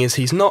doing is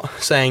he's not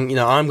saying,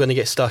 I'm going to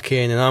get stuck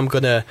in and I'm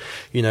going to,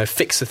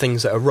 fix the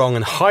things that are wrong,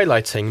 and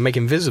highlighting,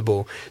 making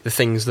visible the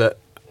things that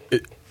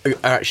are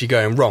actually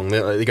going wrong.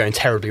 They're going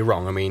terribly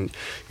wrong. I mean,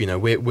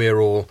 we're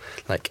all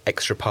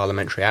extra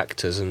parliamentary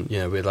actors, and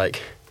we're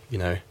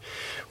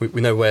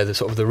we know where the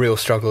sort of the real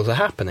struggles are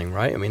happening,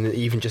 right? I mean,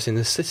 even just in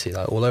the city,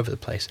 all over the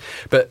place.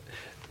 But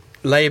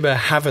Labour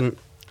haven't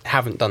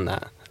done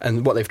that.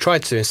 And what they've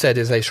tried to do instead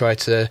is they try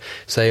to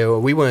say,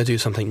 we want to do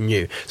something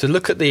new. So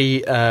look at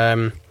the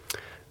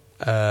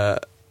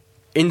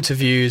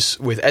interviews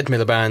with Ed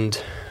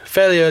Miliband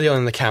fairly early on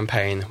in the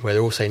campaign, where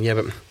they're all saying, yeah,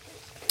 but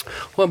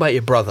what about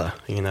your brother?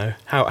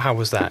 How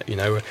was that?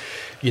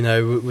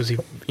 Was he?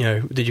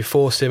 Did you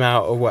force him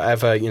out or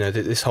whatever?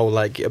 This whole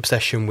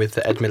obsession with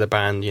Ed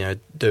Miliband,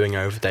 doing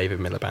over David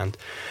Miliband.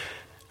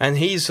 And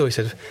he's always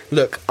said,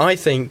 look, I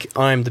think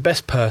I'm the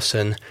best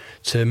person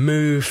to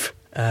move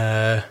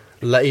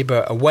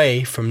Labour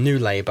away from New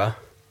Labour,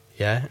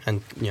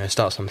 and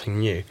start something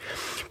new.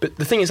 But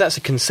the thing is, that's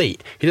a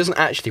conceit. He doesn't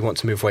actually want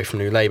to move away from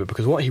New Labour,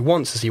 because what he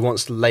wants is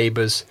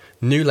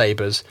New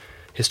Labour's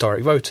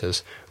historic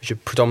voters, which are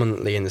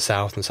predominantly in the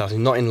south and south,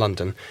 not in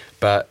London,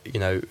 but he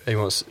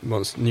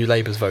wants New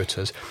Labour's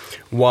voters,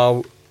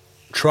 while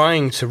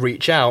trying to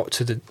reach out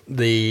to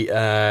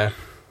the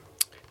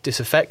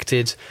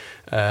disaffected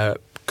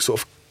sort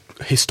of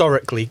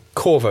historically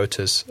core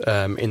voters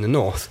in the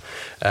north,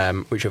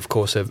 which of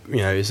course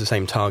is the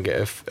same target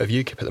of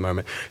UKIP at the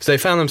moment. So they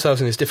found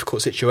themselves in this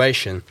difficult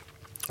situation.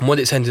 And what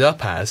it's ended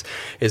up as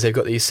is they've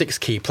got these 6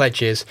 key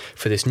pledges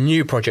for this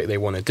new project they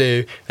want to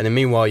do, and then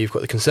meanwhile you've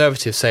got the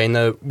Conservatives saying,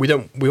 no, we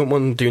don't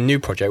want to do a new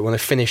project, we want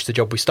to finish the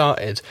job we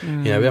started.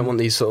 We don't want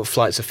these sort of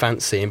flights of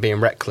fancy and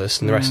being reckless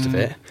and the rest of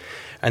it.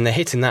 And they're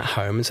hitting that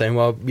home and saying,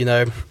 well,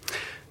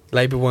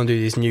 Labour want to do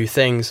these new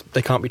things,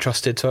 they can't be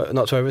trusted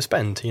not to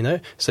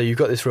overspend, So you've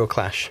got this real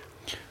clash.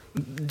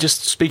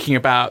 Just speaking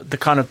about the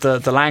kind of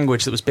the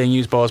language that was being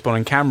used by Osborne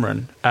and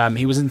Cameron,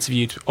 Osborne was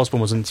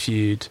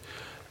interviewed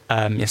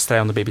yesterday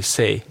on the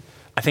BBC.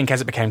 I think as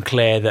it became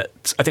clear that,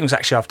 I think it was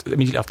actually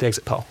immediately after the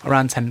exit poll,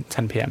 around 10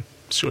 p.m,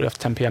 shortly after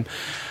 10 p.m.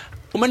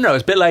 Well, no, it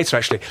was a bit later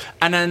actually.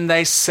 And then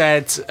they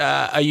said,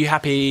 are you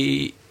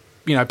happy?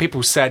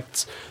 People said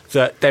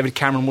that David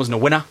Cameron wasn't a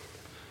winner,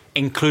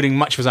 including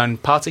much of his own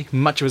party,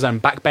 much of his own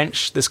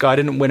backbench. This guy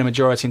didn't win a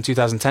majority in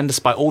 2010,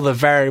 despite all the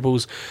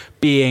variables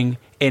being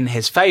in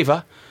his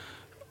favour.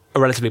 A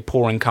relatively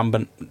poor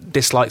incumbent,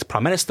 disliked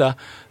Prime Minister,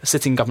 a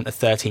sitting government of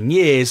 13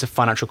 years, a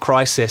financial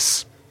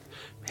crisis,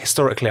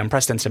 historically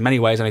unprecedented in many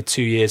ways, only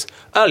 2 years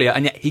earlier,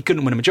 and yet he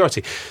couldn't win a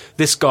majority.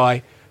 This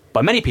guy,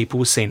 by many people,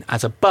 was seen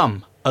as a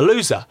bum, a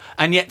loser,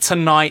 and yet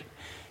tonight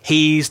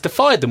he's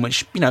defied them,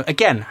 which,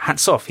 again,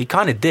 hats off, he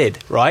kind of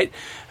did, right?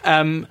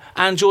 And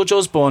George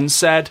Osborne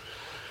said,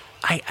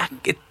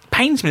 it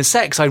pains me to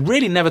say, because I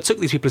really never took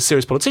these people as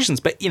serious politicians,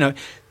 but,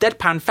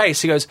 deadpan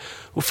face, he goes,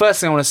 well,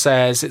 first thing I want to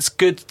say is it's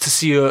good to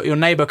see your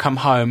neighbour come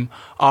home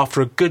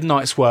after a good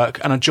night's work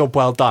and a job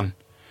well done.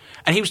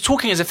 And he was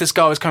talking as if this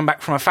guy was coming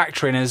back from a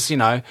factory in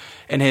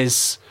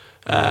his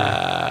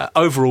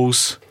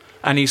overalls,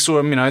 and he saw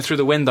him, through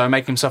the window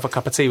making himself a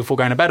cup of tea before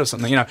going to bed or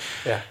something,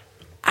 Yeah.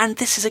 And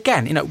this is,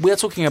 again, we're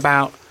talking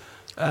about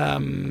a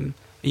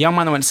young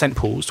man that went to St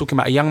Paul's, talking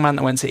about a young man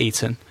that went to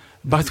Eton.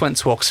 Both went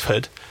to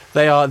Oxford.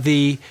 They are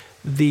the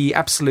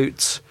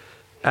absolute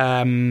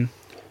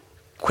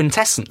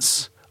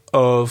quintessence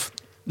of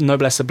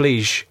noblesse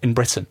oblige in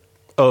Britain,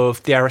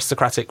 of the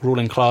aristocratic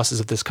ruling classes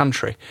of this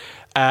country.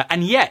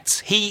 And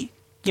yet, he,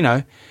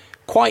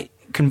 quite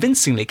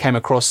convincingly came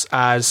across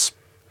as,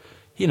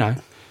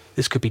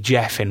 this could be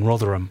Jeff in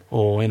Rotherham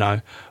or,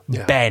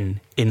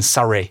 Ben in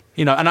Surrey.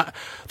 They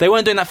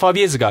weren't doing that 5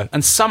 years ago,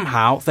 and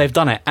somehow they've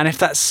done it. And if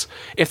that's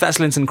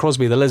Linton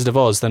Crosby, the Lizard of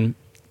Oz, then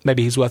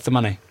maybe he's worth the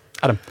money.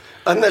 Adam?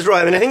 That's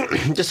right. I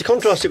think just to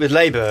contrast it with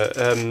Labour,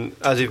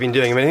 as we've been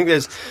doing, I think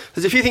there's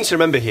a few things to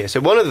remember here.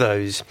 So one of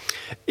those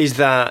is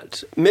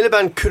that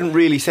Miliband couldn't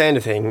really say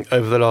anything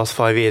over the last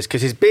 5 years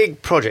because his big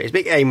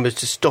aim was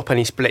to stop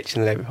any splits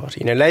in the Labour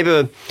Party.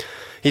 Labour,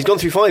 he's gone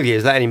through 5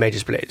 years without any major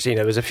splits.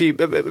 There's a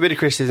bit of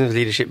criticism of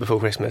leadership before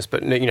Christmas,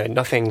 but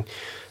nothing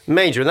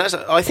major. And that's,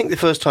 I think, the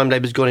first time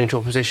Labour's gone into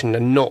opposition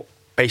and not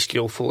basically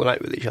all fallen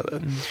out with each other.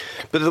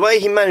 But the way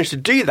he managed to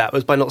do that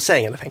was by not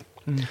saying anything.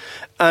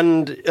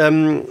 And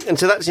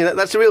so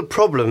that's a real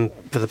problem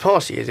for the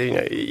party. Is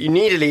you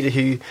need a leader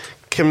who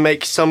can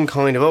make some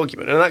kind of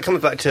argument, and that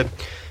comes back to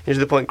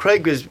the point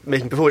Craig was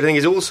making before, which I think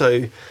is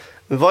also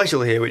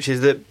vital here, which is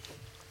that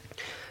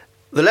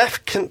the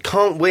left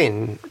can't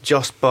win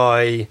just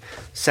by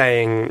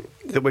saying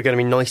that we're going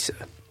to be nicer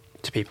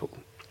to people.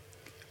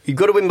 You've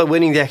got to win by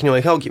winning the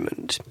economic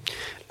argument,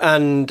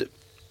 and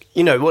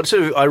what's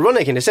sort of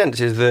ironic in a sense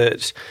is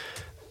that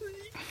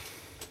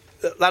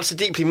that's a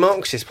deeply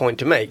Marxist point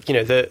to make,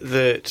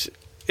 that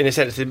in a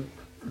sense the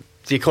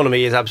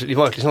economy is absolutely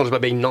vital. It's not just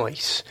about being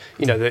nice,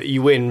 that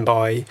you win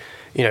by,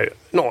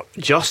 not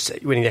just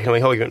winning the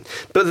economic argument.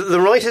 But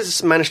the right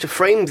has managed to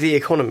frame the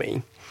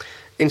economy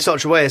in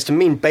such a way as to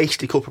mean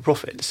basically corporate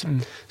profits,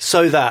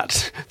 so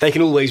that they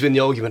can always win the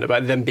argument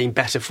about them being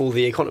better for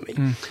the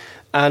economy.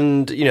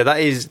 And, that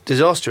is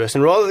disastrous.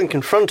 And rather than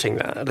confronting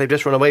that, they've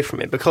just run away from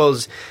it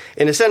because,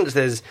 in a sense,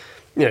 there's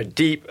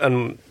deep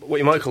and what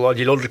you might call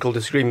ideological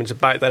disagreements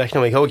about that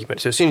economic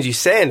argument. So as soon as you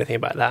say anything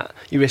about that,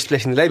 you risk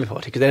splitting the Labour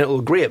Party because they don't all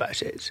agree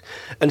about it.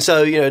 And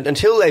so,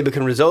 until Labour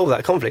can resolve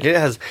that conflict, it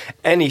has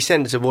any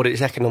sense of what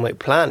its economic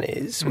plan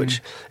is,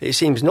 which it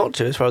seems not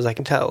to, as far as I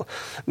can tell.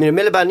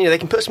 Miliband, they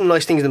can put some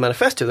nice things in the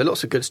manifesto. There's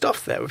lots of good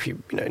stuff there if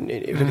you look at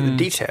the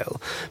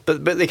detail.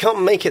 But they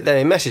can't make it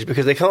their message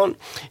because they can't,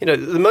 the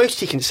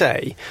most he can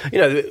say,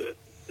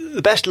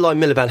 the best line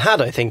Miliband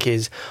had, I think,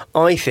 is,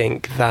 I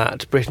think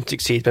that Britain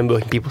succeeds when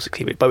working people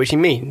succeed, by which he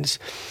means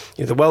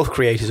the wealth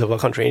creators of our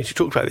country, and you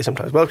talk about this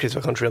sometimes, wealth creators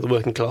of our country are the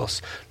working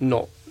class,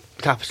 not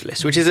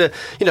capitalists, which is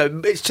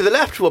it's to the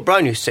left of what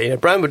Brown used to say.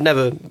 Brown would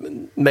never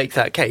make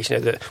that case,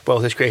 that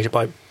wealth is created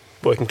by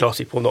working class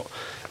people, not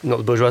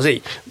the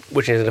bourgeoisie,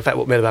 which is in effect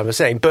what Miliband was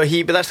saying. But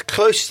that's the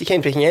closest he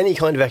came to making any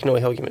kind of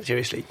economic argument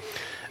seriously.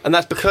 And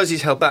that's because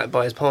he's held back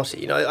by his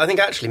party. I think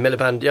actually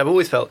Miliband, I've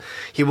always felt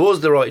he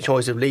was the right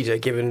choice of leader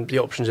given the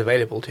options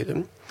available to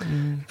them.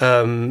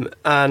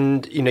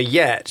 And,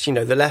 yet,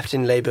 the left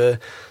in Labour,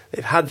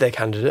 they've had their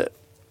candidate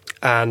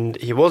and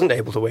he wasn't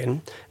able to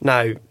win.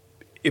 Now,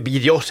 it'd be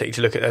idiotic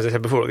to look at, as I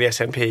said before, at the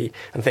SNP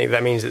and think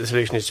that means that the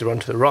solution is to run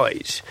to the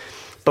right.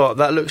 But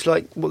that looks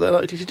like what they're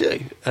likely to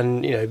do.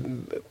 And,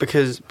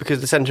 because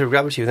the centre of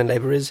gravity within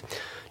Labour is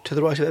to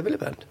the right of Ed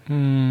Miliband.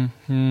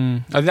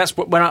 I think that's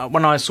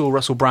when I saw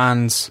Russell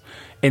Brand's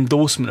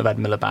endorsement of Ed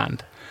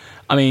Miliband.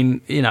 I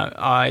mean,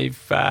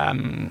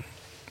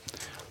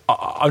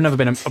 I've never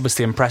been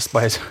obviously impressed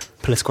by his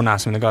political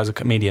nous. The guy's a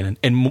comedian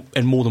in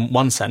more than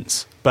one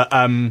sense. But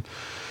when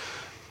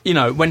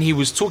he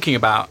was talking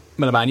about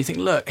Miliband, you think,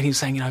 look, and he's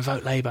saying,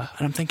 vote Labour,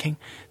 and I'm thinking,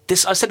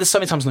 this. I've said this so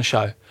many times on the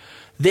show.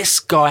 This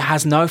guy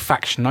has no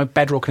faction, no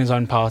bedrock in his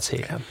own party.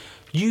 Yeah.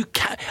 You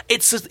can.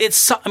 It's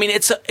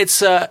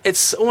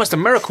almost a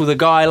miracle the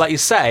guy, like you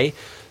say,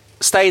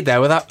 stayed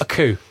there without a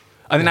coup.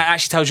 I think that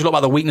actually tells you a lot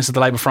about the weakness of the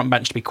Labour front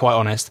bench, to be quite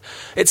honest.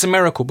 It's a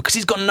miracle because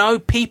he's got no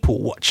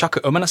people. Chuck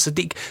at Umar,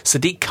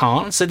 Sadiq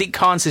Khan. Sadiq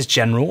Khan's his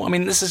general. I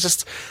mean, this is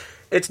just.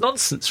 It's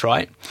nonsense,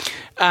 right?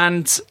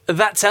 And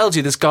that tells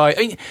you this guy. I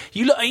mean,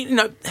 you look,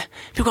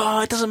 people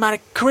go, it doesn't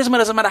matter. Charisma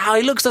doesn't matter. How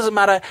he looks doesn't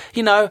matter.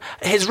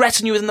 His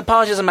retinue within the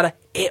party doesn't matter.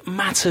 It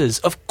matters.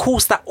 Of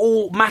course, that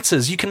all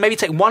matters. You can maybe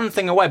take one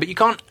thing away, but you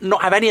can't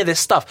not have any of this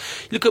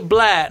stuff. You look at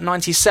Blair,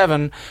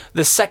 97,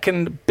 the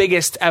second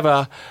biggest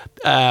ever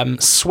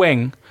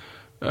swing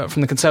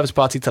from the Conservative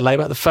Party to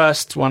Labour. The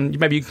first one,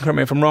 maybe you can correct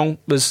me if I'm wrong,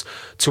 was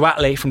to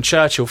Attlee from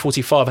Churchill,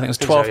 45. I think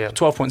it was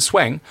 12-point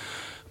swing.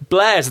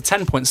 Blair's a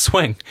 10-point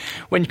swing.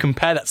 When you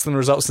compare that to the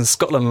results in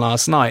Scotland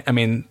last night, I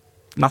mean,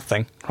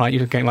 nothing, right?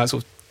 You're getting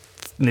sort of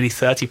nearly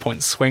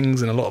 30-point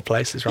swings in a lot of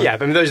places, right? Yeah,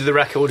 but those are the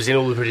records in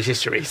all of British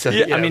history. So,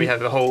 we have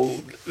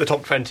the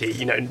top 20,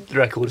 the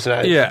records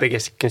are now the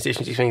biggest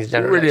constituency swings in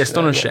general. Really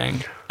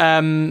astonishing.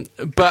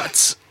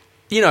 But,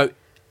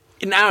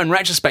 now in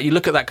retrospect, you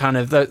look at that kind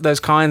of those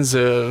kinds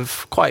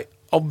of quite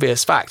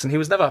obvious facts, and he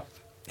was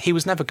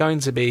never going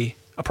to be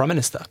a prime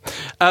minister.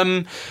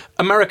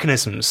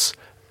 Americanisms.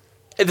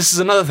 This is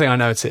another thing I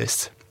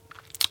noticed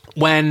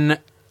when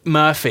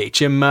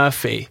Jim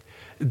Murphy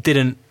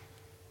didn't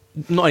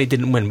only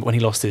win, but when he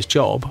lost his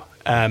job,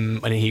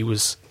 when he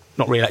was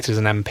not re-elected as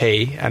an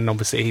MP, and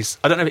obviously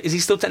I don't know, is he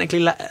still technically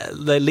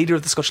the leader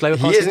of the Scottish Labour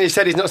Party? He is, and he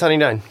said he's not standing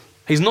down.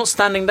 He's not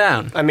standing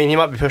down. I mean, he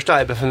might be pushed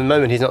out, but for the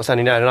moment, he's not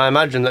standing down. And I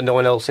imagine that no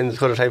one else in the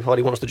Scottish Labour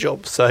Party wants the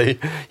job, so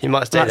he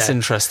might stay there. That's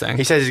interesting.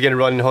 He says he's going to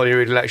run in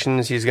Holyrood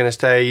elections. He's going to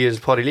stay as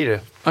party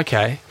leader.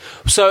 Okay.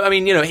 So, I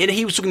mean,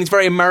 he was talking these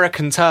very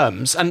American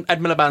terms, and Ed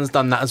Miliband's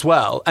done that as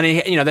well. And,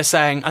 they're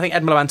saying, I think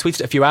Ed Miliband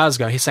tweeted it a few hours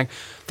ago, he's saying,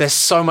 there's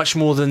so much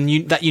more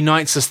that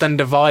unites us than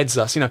divides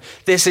us.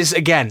 This is,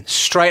 again,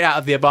 straight out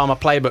of the Obama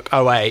playbook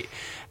 08.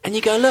 And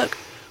you go, look,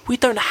 we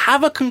don't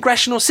have a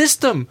congressional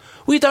system.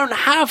 We don't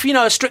have,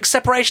 a strict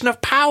separation of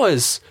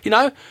powers. You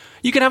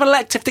can have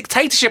elective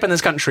dictatorship in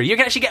this country. You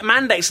can actually get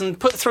mandates and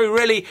put through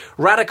really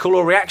radical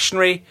or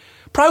reactionary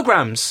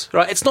programs,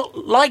 right? It's not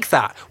like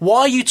that. Why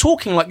are you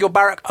talking like you're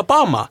Barack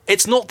Obama?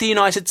 It's not the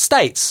United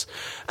States.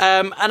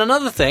 And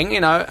another thing,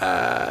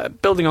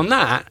 building on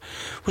that,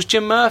 was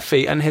Jim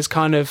Murphy and his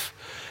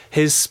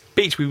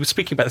speech. We were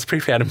speaking about this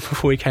briefly, Adam,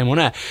 before we came on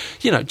air.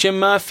 Jim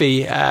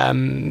Murphy,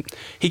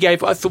 he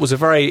gave what I thought was a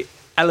very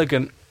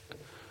elegant,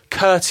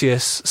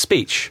 courteous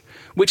speech,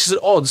 which is at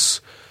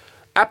odds,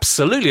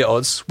 absolutely at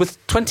odds,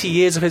 with 20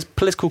 years of his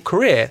political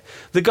career.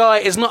 The guy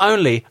is not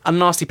only a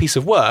nasty piece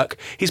of work,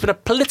 he's been a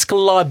political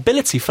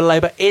liability for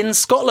Labour in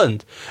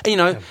Scotland.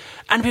 And,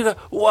 and people go,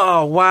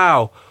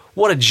 wow,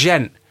 what a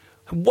gent.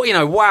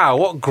 Wow,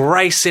 what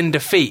grace in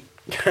defeat.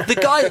 The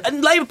guy,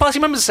 and Labour Party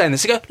members are saying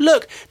this, they go,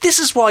 look, this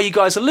is why you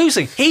guys are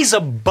losing. He's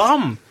a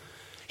bum.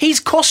 He's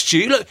cost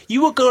you. Look,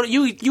 you were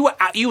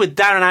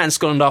down and out in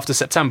Scotland after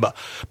September,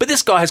 but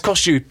this guy has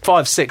cost you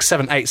 5, 6,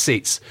 7, 8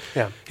 seats.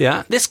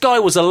 Yeah. This guy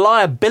was a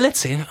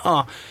liability.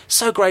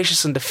 So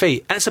gracious in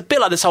defeat, and it's a bit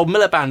like this whole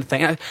Miliband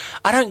thing.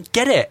 I don't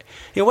get it.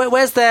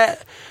 Where's their?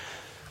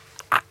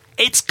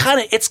 It's kind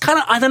of.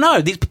 I don't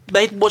know.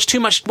 They watch too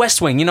much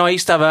West Wing. I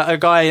used to have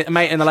a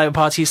mate in the Labour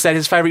Party who said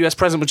his favourite US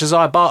president was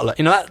Josiah Bartlett.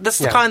 That's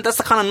the kind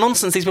of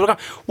nonsense these people are going.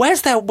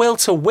 Where's their will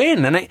to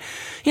win? And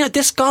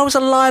this guy was a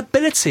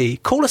liability.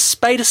 Call a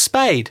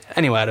spade.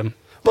 Anyway, Adam.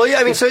 Well,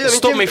 yeah,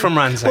 stop me from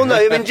ranting. Well,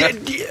 no,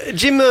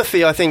 Jim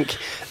Murphy, I think,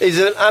 is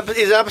an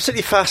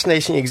absolutely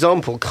fascinating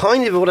example.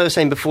 Kind of what I was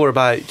saying before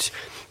about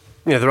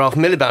the Ralph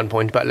Miliband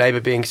point about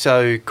Labour being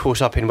so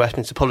caught up in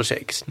Westminster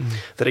politics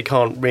that it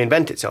can't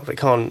reinvent itself. It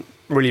can't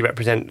really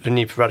represent the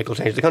need for radical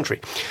change of the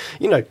country.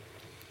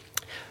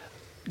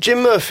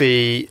 Jim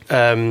Murphy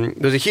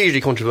was a hugely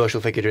controversial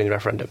figure during the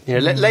referendum.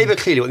 Labour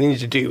clearly what they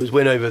needed to do was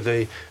win over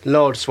the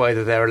large swathe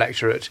of their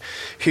electorate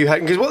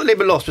because what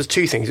Labour lost was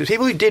two things. It was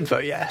people who did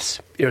vote yes.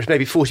 It was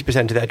maybe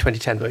 40% of their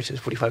 2010 voters,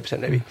 45%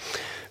 maybe,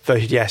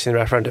 voted yes in the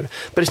referendum.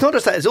 But it's not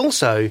just that, it's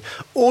also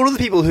all of the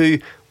people who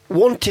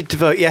wanted to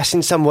vote yes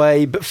in some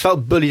way but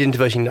felt bullied into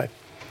voting no.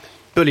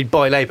 Bullied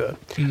by Labour,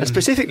 and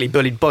specifically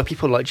bullied by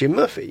people like Jim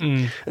Murphy.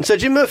 And so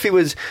Jim Murphy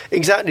was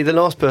exactly the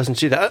last person to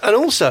do that. And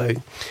also,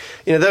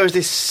 there was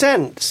this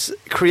sense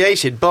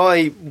created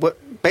by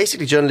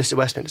basically journalists at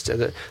Westminster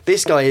that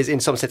this guy is in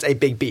some sense a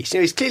big beast.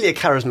 He's clearly a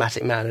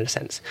charismatic man in a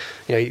sense.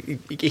 He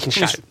can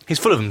shout. He's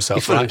full of himself.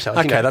 He's full of himself.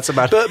 Okay, that's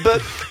about. But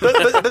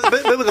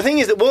the thing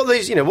is that what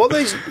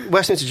those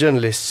Westminster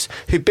journalists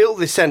who built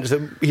this sense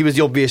that he was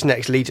the obvious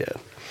next leader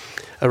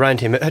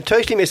around him had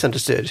totally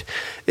misunderstood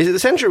is that the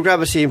centre of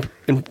gravity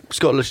in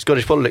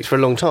Scottish politics for a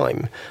long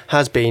time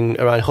has been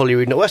around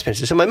Holyrood, not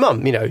Westminster. So my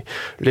mum,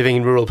 living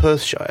in rural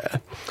Perthshire,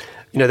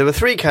 there were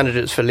 3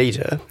 candidates for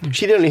leader.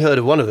 She'd only heard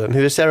of one of them,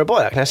 who was Sarah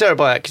Boyack. Now, Sarah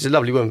Boyack is a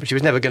lovely woman, but she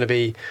was never going to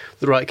be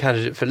the right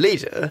candidate for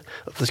leader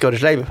of the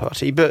Scottish Labour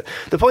Party. But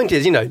the point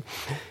is,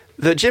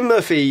 that Jim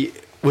Murphy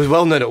was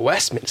well known at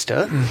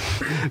Westminster,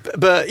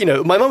 but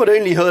my mum had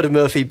only heard of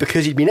Murphy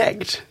because he'd been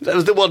egged. That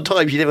was the one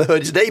time she'd ever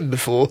heard his name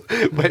before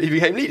when he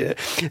became leader.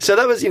 So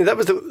that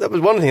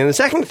was one thing. And the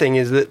second thing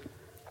is that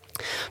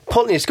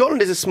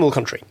Scotland is a small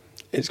country.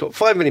 It's got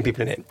 5 million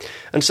people in it,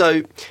 and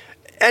so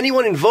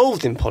anyone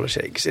involved in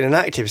politics in an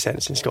active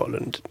sense in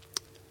Scotland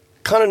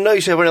kind of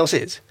knows who everyone else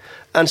is.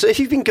 And so if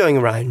you've been going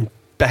around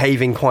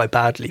behaving quite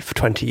badly for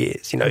 20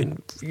 years,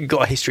 you've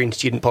got a history in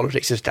student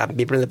politics of stabbing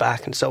people in the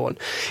back and so on.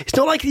 It's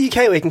not like the UK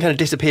where you can kind of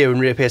disappear and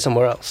reappear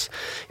somewhere else.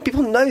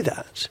 People know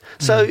that.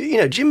 So,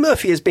 Jim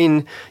Murphy has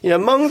been,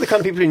 among the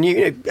kind of people who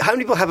knew, how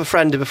many people have a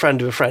friend of a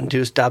friend of a friend who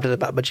was stabbed in the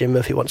back by Jim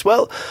Murphy once?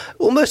 Well,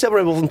 almost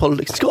everyone involved in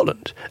politics in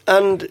Scotland.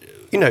 And,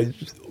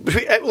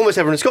 almost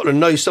everyone in Scotland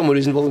knows someone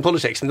who's involved in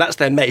politics, and that's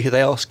their mate who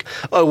they ask,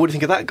 what do you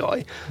think of that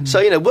guy?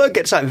 So, word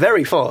gets out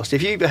very fast.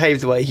 If you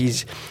behave the way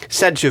he's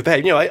said to have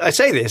behaved, I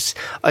say this,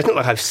 it's not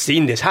like I've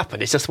seen this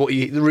happen, it's just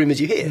the rumours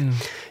you hear.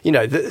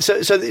 Yeah,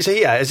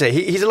 I say,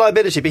 he's a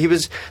liability,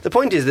 but the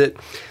point is that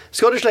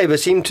Scottish Labour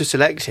seemed to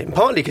select him,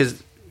 partly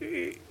because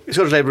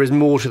Scottish Labour is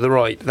more to the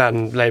right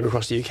than Labour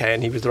across the UK,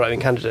 and he was the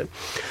right-wing candidate,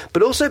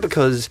 but also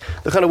because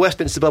the kind of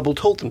Westminster bubble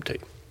told them to.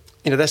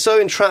 they're so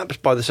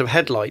entrapped by the sort of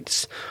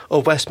headlights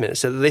of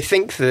Westminster that they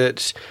think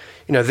that,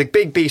 the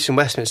big beast in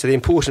Westminster, the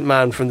important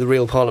man from the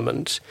real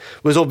Parliament,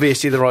 was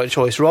obviously the right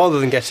choice, rather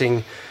than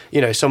getting,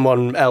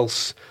 someone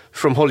else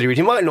from Holyrood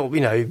who might not,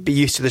 be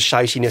used to the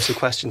shoutiness of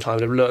Question Time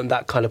and have learned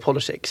that kind of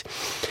politics.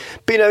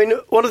 But,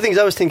 one of the things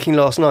I was thinking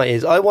last night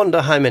is I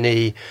wonder how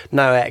many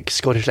now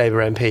ex-Scottish Labour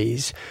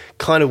MPs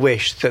kind of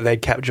wish that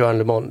they'd kept Joanne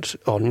Lamont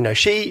on.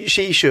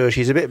 She's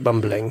a bit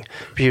bumbling,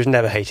 but she was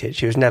never hated.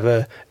 She was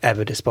never,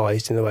 ever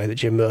despised in the way that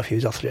Jim Murphy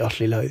was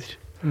utterly loathed.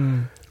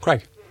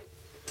 Craig?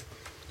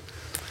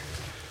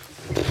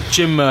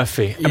 Jim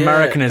Murphy,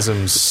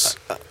 Americanisms,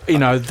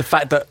 the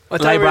fact that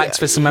Labour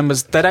activists and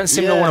members, they don't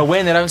seem to want to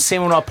win, they don't seem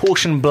to want to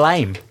apportion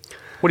blame.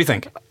 What do you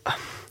think?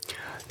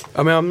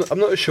 I mean, I'm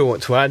not sure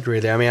what to add,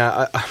 really. I mean,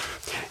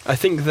 I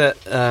think that,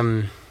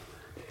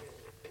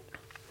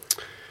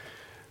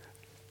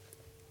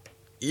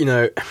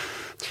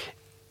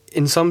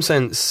 in some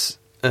sense,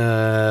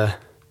 what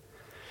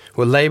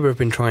Labour have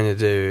been trying to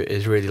do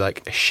is really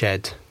like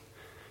shed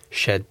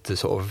the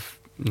sort of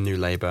new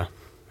Labour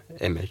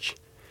image.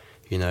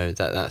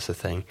 That's the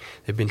thing.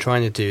 They've been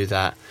trying to do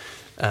that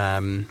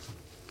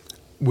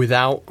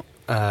without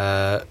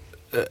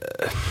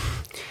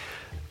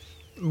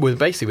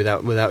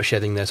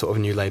shedding their sort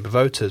of new Labour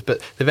voters, but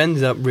they've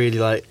ended up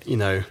really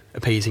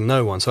appeasing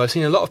no one. So I've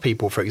seen a lot of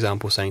people, for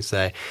example, saying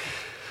today,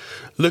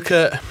 look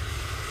at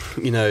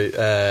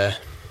the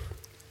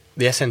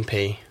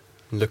SNP,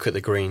 look at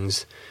the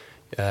Greens.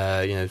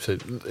 So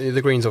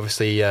the Greens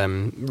obviously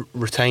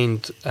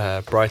retained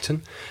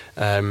Brighton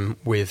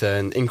with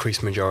an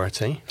increased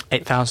majority,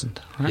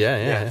 8,000. Right?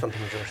 Yeah.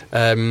 Something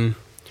majority.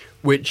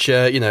 Which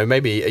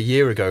maybe a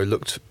year ago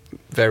looked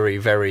very,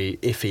 very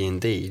iffy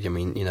indeed. I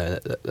mean,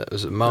 that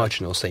was a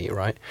marginal seat,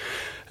 right?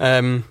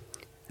 And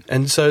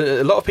so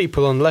a lot of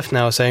people on the left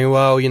now are saying,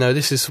 well,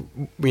 this is,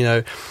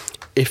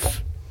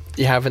 if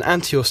you have an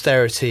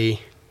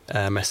anti-austerity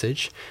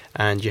message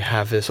and you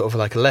have a sort of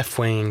like a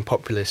left-wing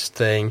populist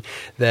thing,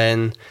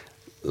 then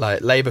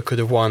like Labour could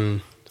have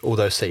won all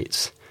those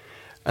seats.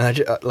 And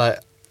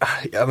that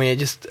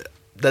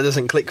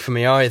doesn't click for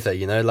me either.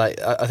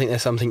 I think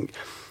there's something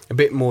a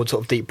bit more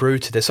sort of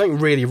deep-rooted. There's something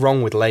really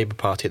wrong with the Labour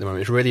Party at the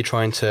moment. It's really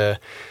trying to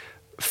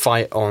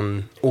fight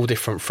on all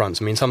different fronts.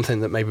 I mean,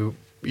 something that maybe,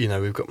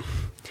 we've got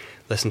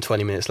less than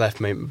 20 minutes left,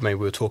 maybe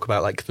we'll talk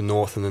about like the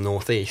North and the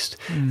North East,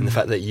 and the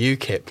fact that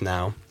UKIP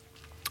now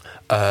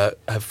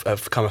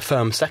have come a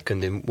firm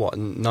second in,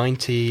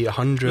 90,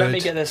 100? Let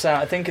me get this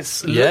out. I think it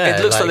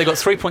looks like they got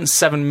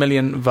 3.7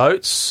 million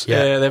votes.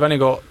 Yeah. They've only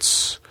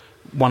got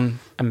one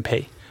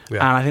MP.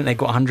 Yeah. And I think they've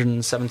got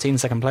 117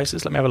 second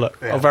places. Let me have a look.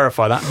 Yeah. I'll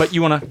verify that. But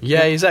you want to...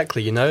 Yeah,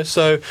 exactly,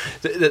 So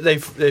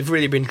they've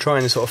really been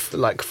trying to sort of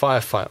like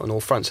firefight on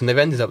all fronts, and they've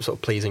ended up sort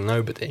of pleasing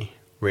nobody,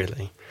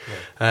 really.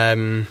 Yeah.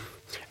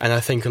 And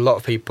I think a lot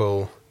of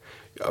people...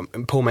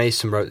 Paul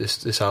Mason wrote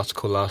this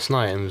article last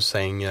night and was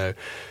saying,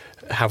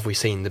 have we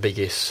seen the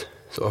biggest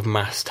sort of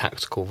mass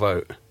tactical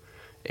vote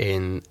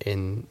in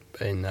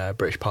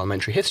British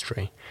parliamentary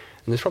history?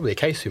 And there's probably a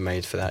case to be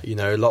made for that.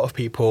 A lot of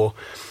people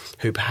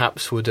who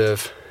perhaps would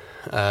have,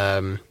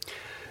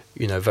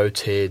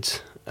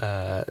 voted,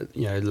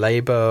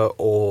 Labour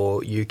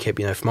or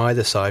UKIP, from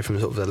either side, from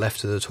sort of the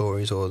left of the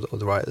Tories or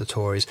the right of the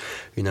Tories,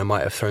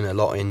 might have thrown a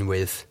lot in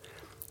with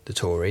the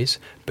Tories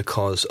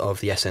because of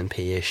the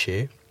SNP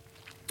issue.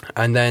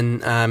 And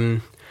then,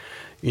 a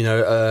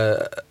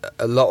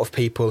lot of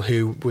people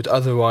who would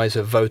otherwise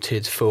have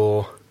voted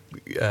for,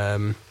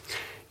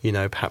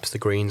 perhaps the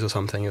Greens or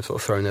something, have sort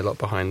of thrown a lot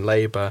behind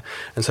Labour.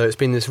 And so it's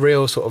been this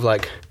real sort of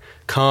like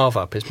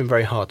carve-up. It's been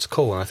very hard to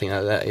call, and I think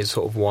that is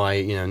sort of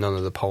why, none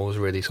of the polls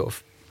really sort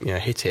of,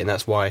 hit it. And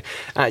that's why,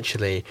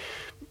 actually,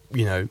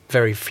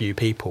 very few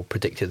people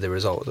predicted the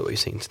result that we've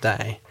seen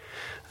today.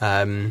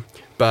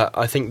 But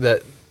I think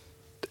that,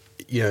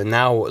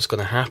 now what's going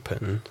to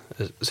happen,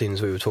 as soon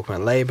as we were talking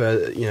about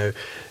Labour,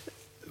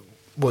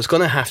 what's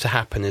going to have to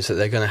happen is that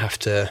they're going to have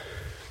to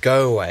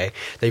go away.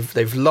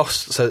 They've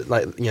lost, so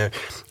like,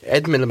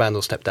 Ed Miliband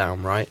will step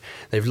down, right?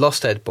 They've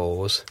lost Ed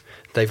Balls.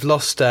 They've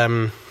lost,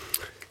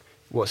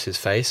 what's his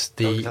face?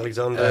 Doug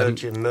Alexander,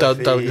 Jim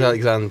Murphy. Doug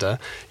Alexander,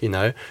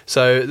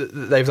 So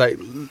they've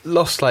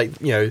lost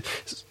they're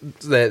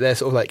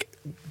sort of like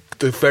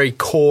the very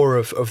core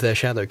of their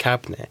shadow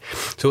cabinet.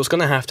 So what's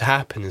going to have to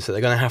happen is that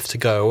they're going to have to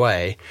go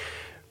away,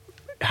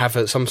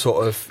 have some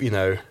sort of,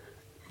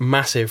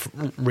 massive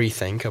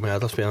rethink. I mean,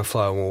 I'd love to be on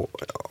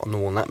the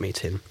wall in that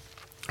meeting.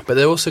 But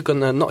they're also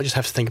going to not just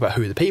have to think about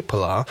who the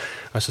people are.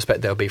 I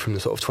suspect they'll be from the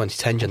sort of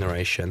 2010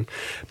 generation.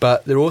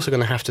 But they're also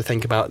going to have to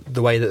think about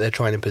the way that they're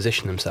trying to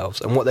position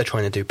themselves and what they're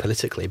trying to do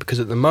politically.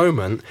 Because at the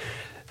moment,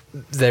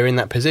 they're in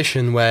that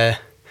position where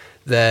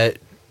they're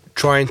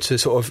trying to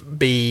sort of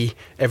be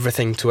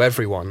everything to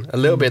everyone. A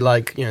little bit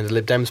like, the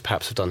Lib Dems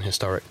perhaps have done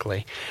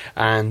historically.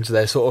 And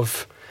they're sort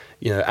of,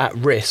 at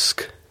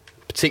risk,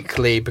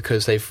 particularly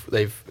because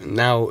they've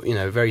now,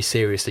 very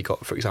seriously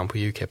got, for example,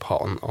 UKIP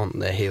hot on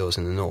their heels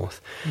in the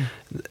north.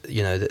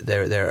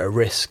 They're at a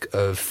risk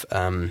of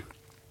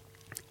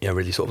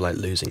really sort of like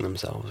losing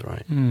themselves,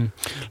 right?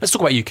 Let's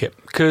talk about UKIP,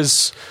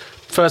 because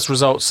first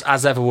results,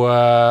 as ever,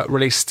 were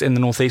released in the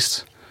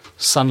Northeast.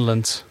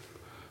 Sunderland,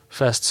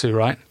 first two,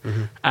 right?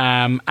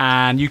 And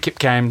UKIP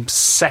came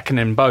second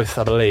in both,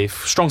 I believe.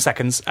 Strong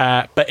seconds,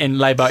 but in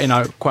Labour,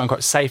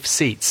 quote-unquote, safe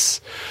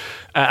seats.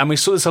 And we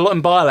saw this a lot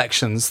in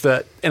by-elections,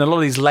 that in a lot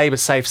of these Labour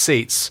safe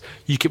seats,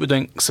 UKIP were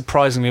doing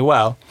surprisingly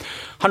well.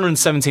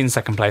 117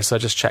 second place, so I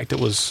just checked, it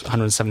was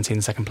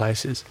 117 second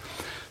places.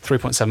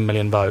 3.7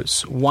 million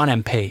votes. One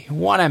MP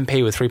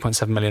with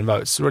 3.7 million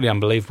votes. Really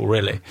unbelievable,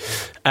 really.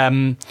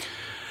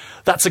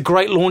 That's a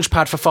great launch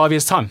pad for 5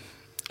 years' time.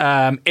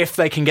 If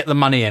they can get the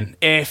money in,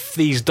 if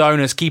these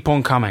donors keep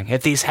on coming,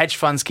 if these hedge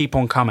funds keep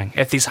on coming,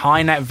 if these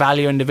high net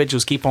value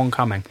individuals keep on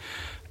coming,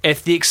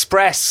 if the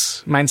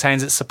Express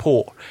maintains its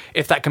support,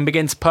 if that can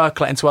begin to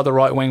percolate into other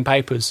right-wing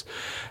papers,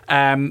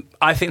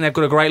 I think they've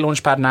got a great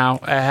launch pad now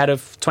ahead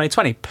of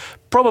 2020.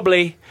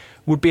 Probably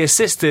would be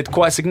assisted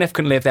quite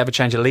significantly if they ever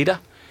change a leader.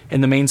 In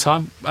the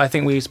meantime, I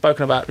think we've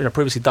spoken about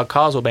previously Doug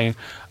Carswell being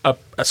a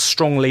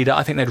strong leader.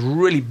 I think they'd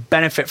really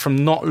benefit from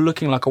not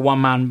looking like a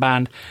one-man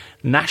band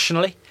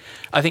nationally.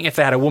 I think if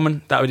they had a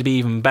woman, that would be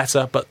even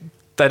better, but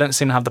they don't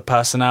seem to have the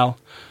personnel.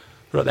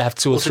 They have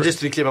two or three. Just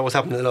to be clear about what's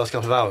happened in the last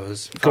couple of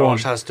hours, Go on.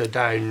 Farage has stood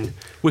down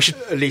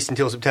at least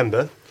until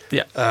September.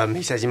 Yeah.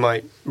 He says he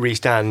might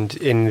re-stand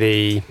in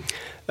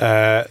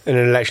an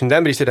election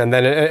then, but he stood down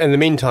then. In the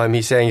meantime,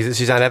 he's saying that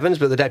Suzanne Evans,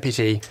 but the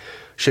deputy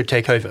should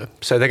take over.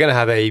 So they're going to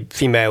have a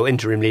female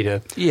interim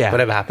leader,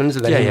 whatever happens,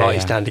 and then he might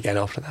stand again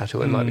after that,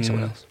 or it might be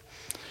someone else.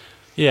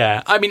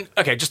 Yeah, I mean,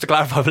 okay, just to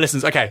clarify for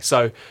listeners, okay,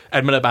 so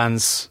Ed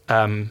Miliband's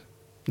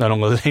no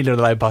longer the leader of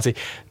the Labour Party,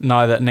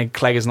 neither Nick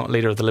Clegg is not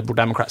leader of the Liberal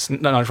Democrats,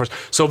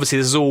 so obviously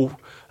this is all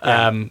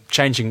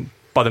changing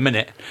by the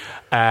minute.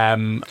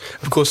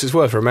 Of course, it's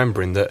worth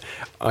remembering that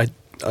I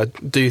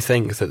do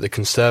think that the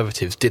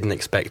Conservatives didn't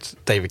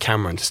expect David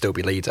Cameron to still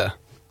be leader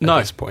at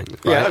this point.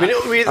 Right?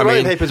 Yeah, the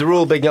right papers are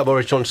all bigging up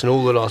Boris Johnson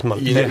all the last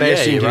month. They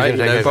assumed right.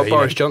 Over,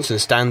 Boris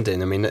Johnson's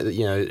stand-in. I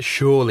mean,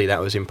 surely that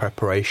was in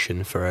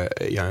preparation for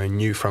a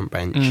new front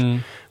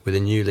bench with a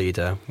new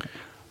leader.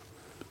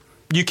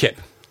 UKIP.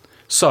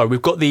 So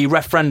we've got the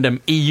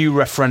EU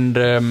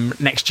referendum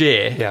next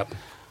year. Yeah.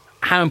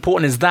 How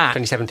important is that?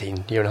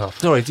 2017, year and a half.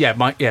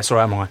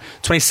 Sorry, I'm on.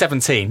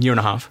 2017, year and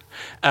a half.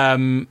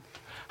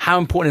 How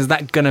important is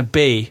that going to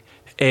be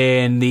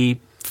in the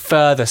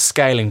further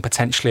scaling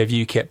potentially of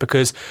UKIP?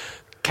 Because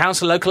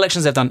council local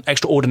elections have done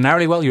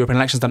extraordinarily well. European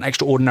elections done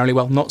extraordinarily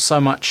well. Not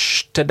so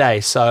much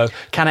today. So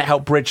can it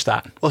help bridge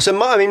that? Well, so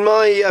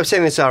I was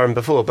saying this to Aaron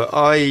before, but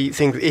I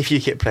think if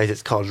UKIP plays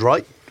its cards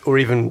right, or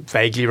even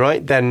vaguely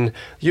right, then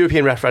the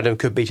European referendum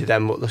could be to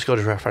them what the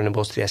Scottish referendum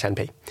was to the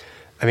SNP.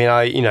 I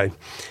mean,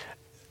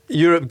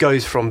 Europe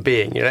goes from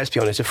being, let's be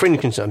honest, a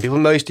fringe concern. People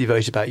mostly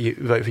vote for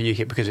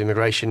UKIP because of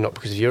immigration, not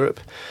because of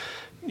Europe.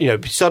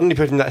 Suddenly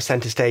putting that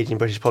centre stage in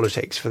British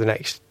politics for the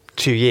next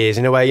 2 years,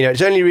 in a way,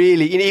 it's only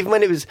really, even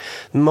when it was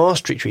the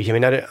Maastricht Treaty,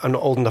 I'm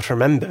not old enough to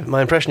remember.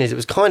 My impression is it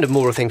was kind of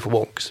more a thing for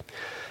wonks.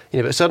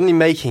 But suddenly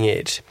making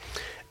it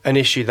an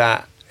issue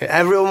that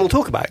everyone will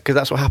talk about, because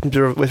that's what happens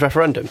with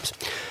referendums,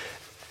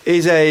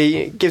 gives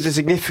a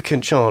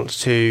significant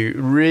chance to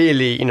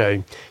really,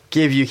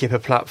 give UKIP a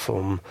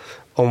platform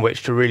on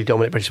which to really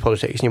dominate British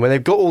politics. When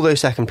they've got all those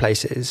second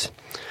places,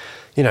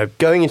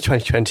 going into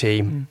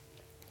 2020,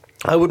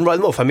 I wouldn't write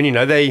them off. I mean,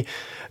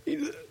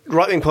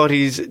 right-wing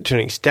parties, to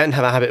an extent,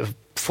 have a habit of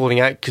falling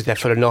out because they're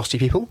full of nasty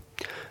people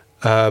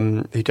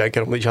who don't get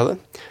on with each other.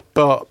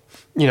 But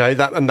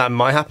that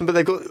might happen, but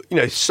they've got,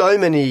 so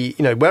many,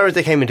 whereas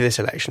they came into this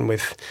election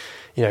with,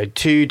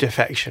 2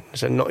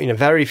 defections and not,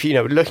 very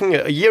few, looking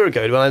at a year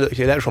ago when I looked at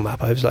the electoral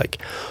map, I was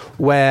like,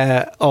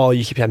 where are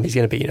UKIP MPs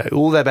going to be?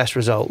 All their best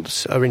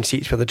results are in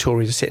seats where the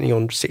Tories are sitting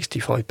on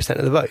 65%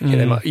 of the vote.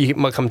 You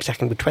might come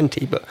second with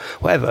 20, but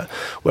whatever.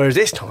 Whereas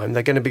this time,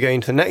 they're going to be going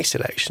to the next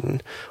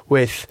election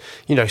with,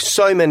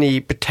 so many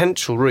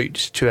potential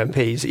routes to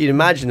MPs that you'd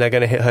imagine they're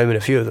going to hit home in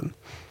a few of them.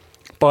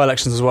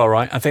 By-elections as well,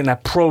 right? I think they're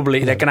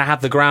going to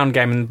have the ground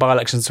game in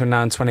by-elections between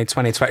now and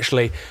 2020 to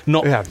actually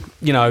not,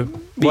 be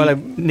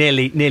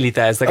nearly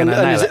theirs. They're going to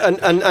nail it.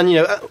 And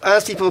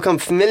as people become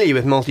familiar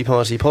with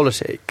multi-party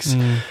politics,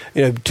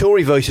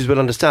 Tory voters will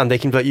understand they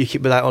can vote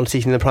UKIP without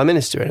unseating the Prime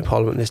Minister in a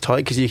parliament this tight,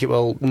 because UKIP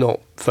will not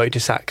vote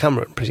to sack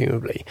Cameron,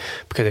 presumably,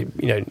 because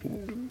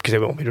they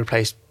won't be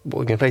replaced. What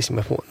we're going to replace him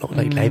with, not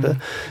like Labour.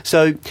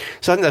 So I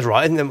think that's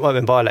right. I think there might have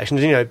been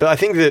by-elections, but I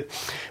think that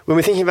when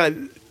we're thinking about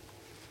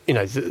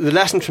the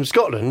lessons from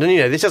Scotland,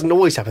 and this doesn't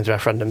always happen to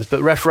referendums,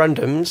 but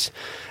referendums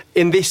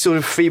in this sort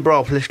of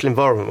febrile political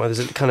environment where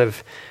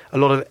there's a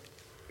lot of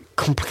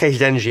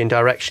complicated energy and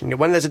direction,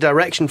 when there's a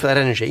direction for that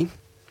energy,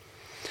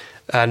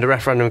 and a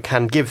referendum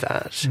can give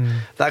that,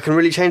 that can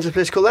really change the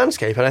political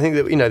landscape. And I think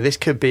that this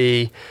could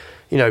be,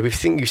 you've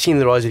seen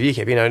the rise of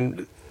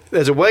UKIP,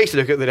 there's a way to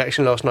look at the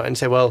election last night and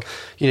say, well,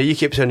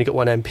 UKIP's only got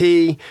one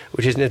MP,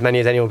 which isn't as many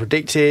as anyone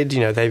predicted.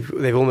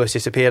 They've almost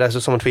disappeared. I saw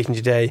someone tweeting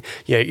today.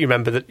 You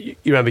remember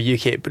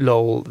UKIP?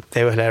 Lol,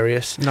 they were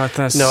hilarious. I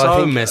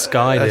think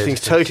misguided. I think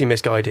it's totally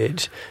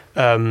misguided.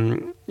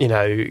 Getting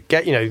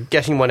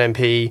one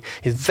MP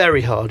is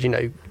very hard.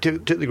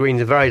 Took the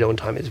Greens a very long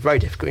time. It's very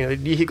difficult.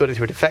 UKIP got it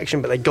through a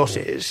defection, but they got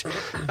it.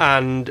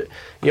 And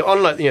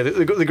unlike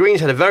the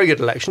Greens had a very good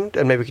election,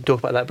 and maybe we can talk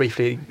about that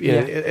briefly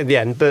at the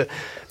end. But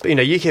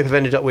UKIP have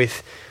ended up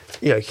with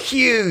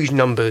huge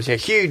numbers,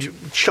 huge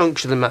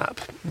chunks of the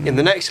map in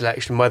the next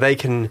election where they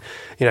can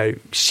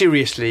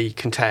seriously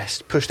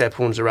contest, push their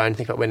pawns around,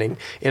 think about winning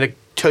in a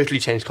totally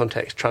changed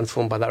context,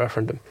 transformed by that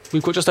referendum.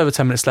 We've got just over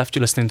 10 minutes left.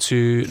 You're listening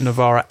to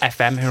Novara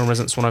FM here on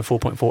Resonance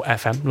 104.4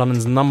 FM,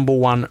 London's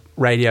 #1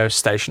 radio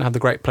station. I had the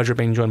great pleasure of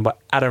being joined by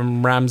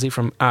Adam Ramsay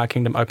from Our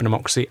Kingdom Open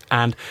Democracy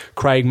and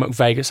Craig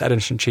McVegas,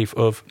 Editor-in-Chief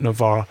of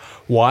Novara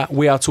Wire.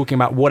 We are talking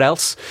about what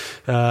else?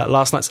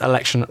 Last night's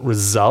election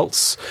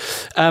results.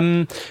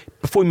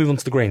 Before we move on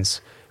to the Greens,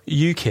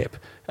 UKIP,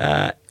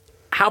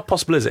 how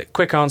possible is it?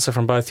 Quick answer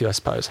from both of you, I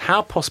suppose.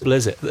 How possible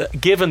is it that,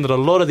 given that a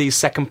lot of these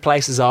second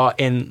places are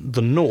in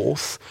the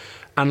north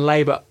and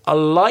Labour are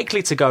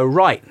likely to go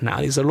right now,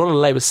 there's a lot of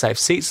Labour safe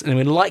seats, and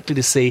we're likely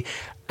to see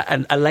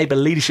a Labour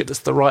leadership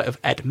that's the right of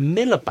Ed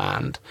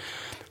Miliband,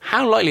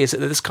 how likely is it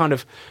that this kind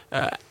of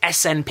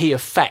SNP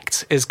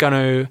effect is going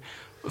to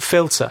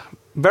filter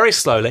very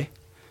slowly,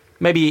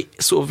 maybe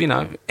sort of,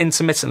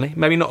 intermittently,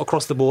 maybe not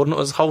across the board, not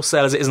as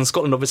wholesale as it is in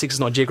Scotland, obviously, because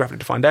it's not a geographically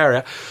defined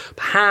area,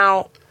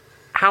 but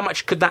how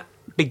much could that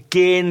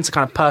begin to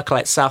kind of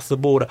percolate south of the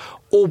border,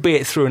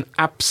 albeit through an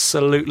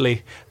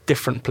absolutely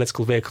different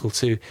political vehicle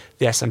to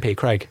the SNP?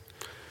 Craig?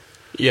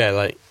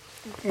 Yeah,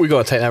 we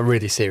got to take that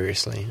really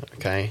seriously,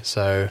 okay?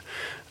 So,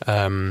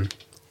 I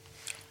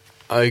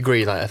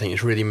agree, I think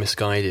it's really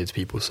misguided,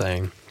 people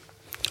saying,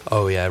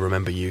 oh yeah,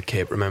 remember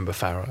UKIP, remember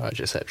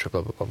Farage, etc.,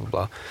 blah, blah, blah, blah,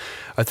 blah.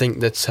 I think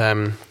that,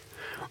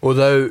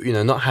 although,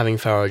 not having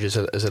Farage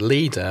as a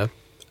leader,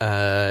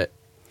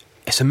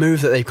 it's a move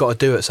that they've got to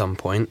do at some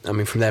point. I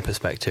mean, from their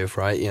perspective,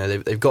 right?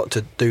 They've got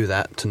to do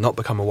that to not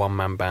become a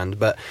one-man band.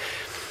 But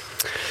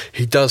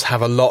he does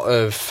have a lot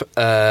of,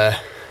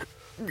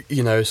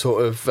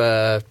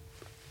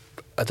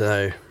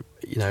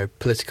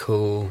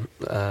 political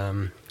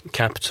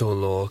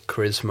capital or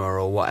charisma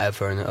or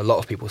whatever. And a lot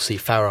of people see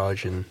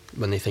Farage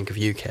when they think of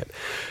UKIP.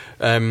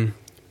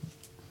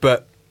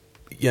 But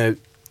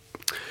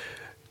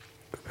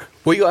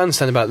what you got to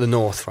understand about the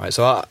North, right?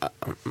 So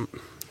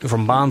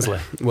From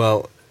Barnsley.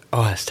 Well,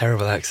 that's a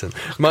terrible accent.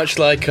 Much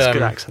like, it's a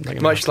good accent.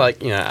 Much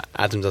like,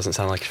 Adam doesn't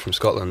sound like he's from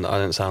Scotland. I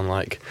don't sound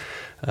like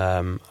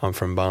I'm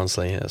from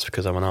Barnsley. That's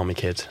because I'm an army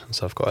kid,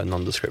 so I've got a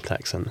nondescript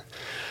accent.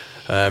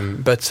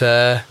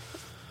 So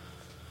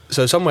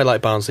somewhere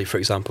like Barnsley, for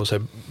example,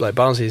 so like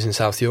Barnsley is in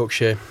South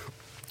Yorkshire.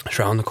 It's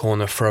round the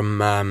corner from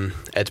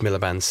Ed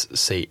Miliband's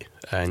seat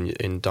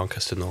in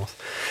Doncaster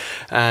North,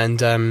 and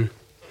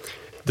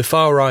the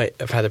far right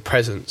have had a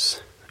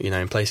presence,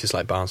 in places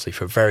like Barnsley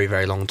for a very,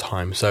 very long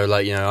time. So,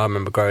 I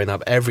remember growing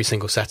up, every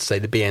single Saturday,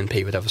 the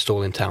BNP would have a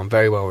stall in town,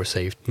 very well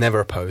received, never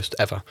opposed,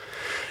 ever.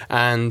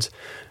 And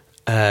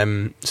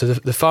so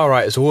the far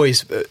right has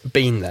always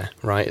been there,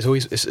 right?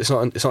 It's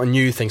not a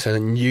new thing. So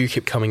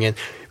UKIP coming in,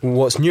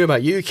 what's new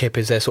about UKIP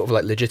is their sort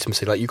of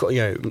legitimacy. You've got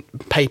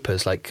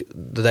papers like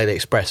the Daily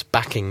Express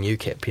backing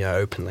UKIP,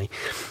 openly,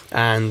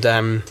 and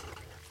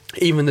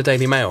even the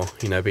Daily Mail,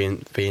 being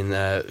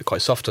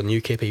quite soft on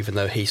UKIP, even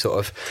though he sort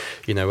of,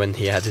 when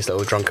he had his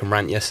little drunken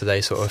rant yesterday,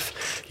 sort of,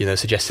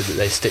 suggested that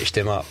they stitched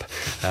him up.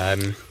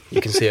 You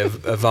can see a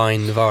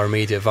Vine, Novara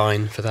Media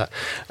Vine for that.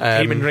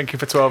 He'd been drinking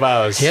for 12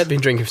 hours. He had been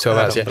drinking for 12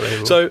 hours, yeah.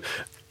 So,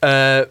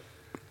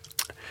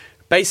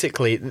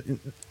 basically,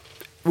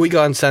 what you got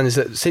to understand is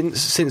that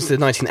since the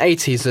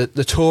 1980s,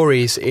 the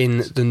Tories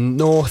in the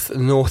north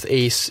and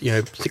northeast,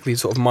 particularly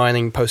sort of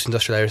mining,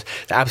 post-industrial areas,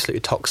 they're absolutely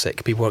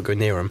toxic. People won't go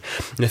near them.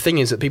 And the thing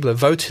is that people have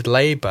voted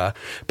Labour,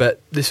 but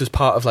this was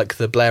part of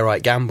the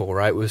Blairite gamble,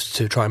 right? Was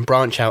to try and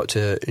branch out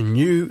to a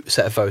new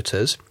set of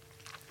voters.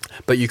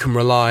 But you can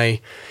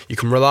rely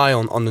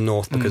on the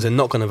North because they're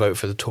not going to vote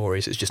for the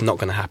Tories. It's just not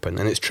going to happen.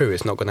 And it's true,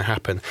 it's not going to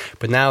happen.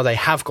 But now they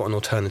have got an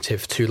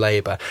alternative to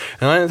Labour.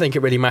 And I don't think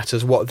it really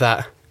matters what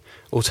that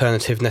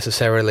alternative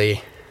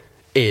necessarily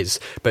is.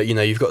 But,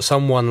 you've got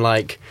someone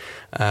like,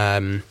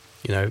 Farage,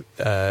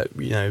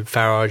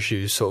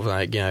 who's sort of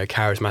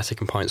charismatic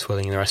and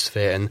pint-swilling and the rest of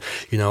it. And,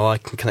 I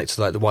can connect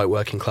to the white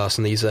working class.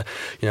 And these are,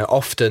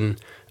 often,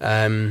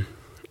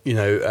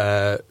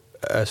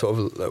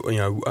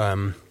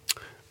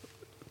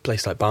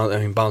 place like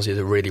Barnsley. Barnsley is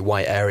a really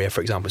white area,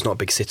 for example. It's not a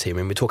big city.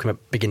 We're talking about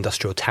big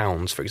industrial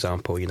towns, for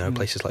example,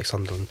 places like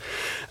Sunderland.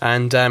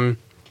 And,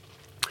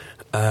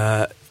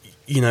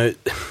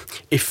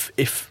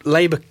 if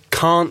Labour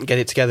can't get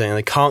it together and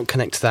they can't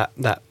connect to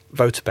that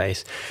voter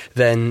base,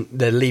 then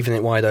they're leaving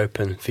it wide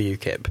open for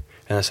UKIP.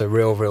 And that's a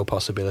real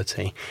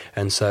possibility.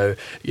 And so,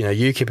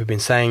 UKIP have been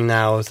saying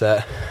now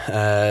that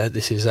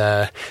this is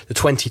the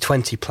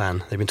 2020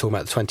 plan. They've been talking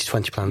about the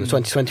 2020 plan. The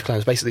 2020 plan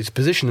is basically to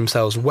position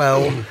themselves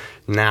well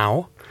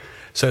now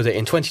so that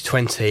in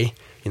 2020,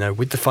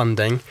 with the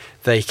funding,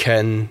 they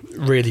can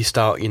really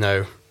start,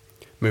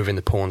 moving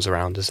the pawns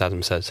around, as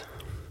Adam said.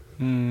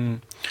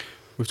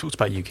 We we've talked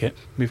about UKIP.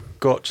 We've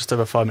got just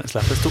over 5 minutes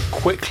left. Let's talk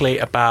quickly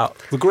about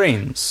the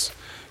Greens.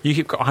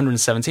 UKIP got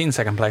 117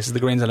 second places. The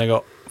Greens only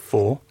got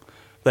 4.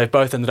 They've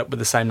both ended up with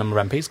the same number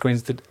of MPs.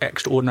 Greens did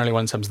extraordinarily well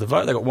in terms of the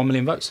vote. They got 1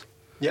 million votes.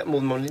 Yeah, more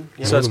than 1 million.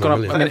 Yeah. So it's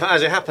gone up. I mean,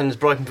 as it happens,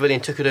 Brighton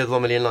Pavilion took it over the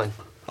 1 million line.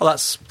 Oh,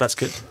 that's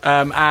good.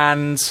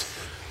 And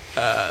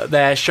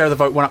their share of the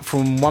vote went up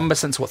from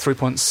 1% to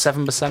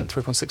 3.7%,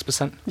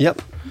 3.6%.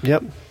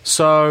 Yep.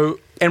 So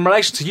in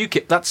relation to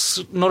UKIP,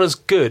 that's not as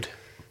good.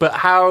 But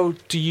how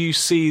do you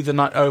see the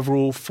night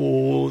overall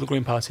for the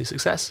Green Party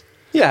success?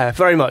 Yeah,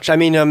 very much. I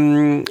mean,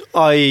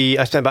 I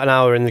spent about an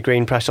hour in the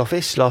Green press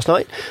office last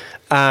night,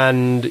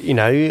 and we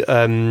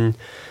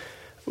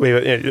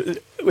were.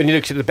 When you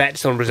looked at the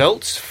bets on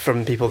results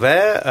from people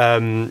there,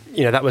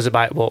 that was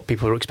about what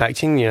people were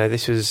expecting.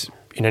 This was,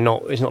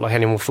 it's not like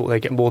anyone thought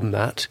they'd get more than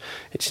that.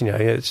 It's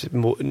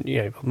more than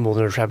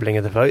a trebling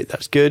of the vote.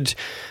 That's good.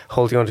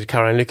 Holding on to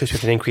Caroline Lucas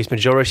with an increased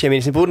majority. I mean,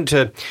 it's important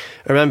to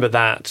remember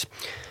that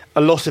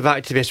a lot of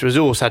activist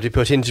resource had to be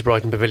put into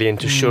Brighton Pavilion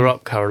to shore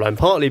up Caroline,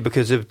 partly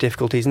because of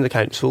difficulties in the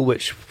council,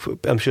 which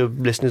I'm sure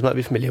listeners might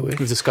be familiar with.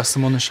 We've discussed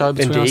them on the show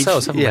between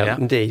ourselves, haven't we? Yeah,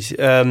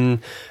 indeed.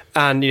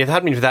 And if it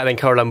hadn't been for that, then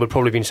Caroline would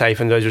probably have been safe,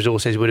 and those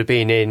resources would have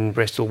been in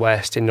Bristol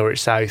West, in Norwich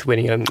South,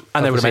 winning them.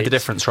 And they would have made the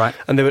difference, right?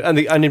 And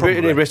in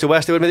Bristol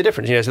West, they would have made the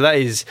difference. So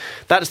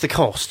that's the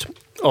cost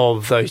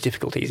of those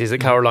difficulties, is that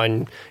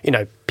Caroline,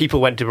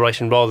 people went to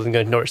Brighton rather than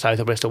going to Norwich South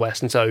or Bristol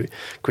West, and so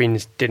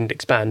Greens didn't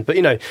expand. But,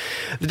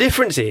 the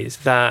difference is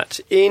that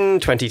in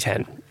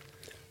 2010,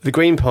 the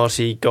Green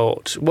Party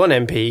got 1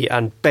 MP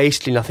and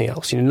basically nothing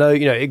else.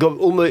 It got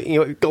almost,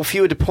 it got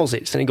fewer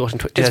deposits than it got in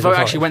 2005. Its vote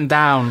actually went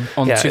down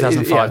on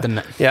 2005, didn't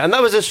it? Yeah, and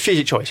that was a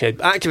strategic choice.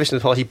 Activists in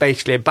the party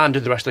basically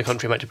abandoned the rest of the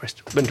country and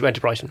went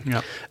to Brighton.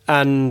 Yeah.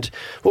 And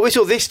what we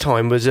saw this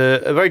time was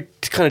a very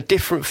kind of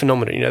different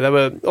phenomenon. There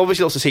were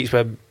obviously lots of seats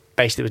where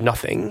basically there was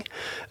nothing.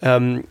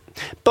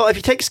 But if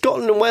you take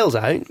Scotland and Wales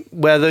out,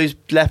 where those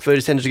left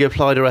voters tended to go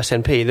Plaid or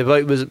SNP, the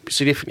vote was a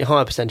significantly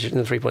higher percentage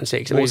than the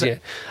 3.6. What was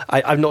it?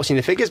 I've not seen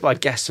the figures, but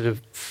I'd guess sort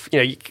of,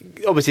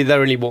 obviously they're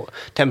only,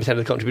 10% of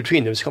the country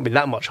between them, so it can't be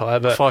that much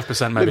higher. But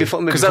 5% maybe.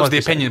 Because that was the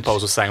opinion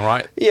polls were saying,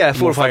 right? Yeah,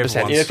 4 or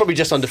 5%. Probably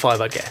just under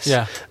 5, I guess.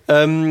 Yeah.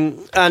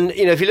 And,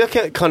 if you look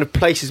at kind of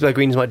places where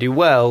Greens might do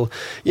well,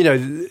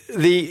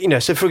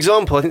 so for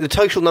example, I think the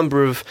total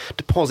number of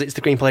deposits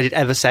the Green Party did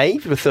ever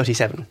save were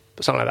 37.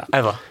 Something like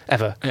that.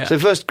 Ever. Yeah. So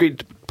the first Green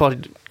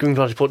Party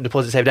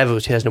deposit saved ever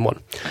was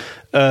 2001.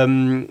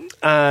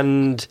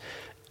 And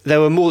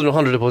there were more than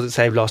 100 deposits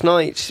saved last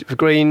night for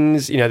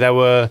Greens. There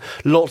were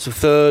lots of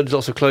thirds,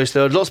 lots of close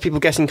thirds, lots of people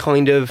getting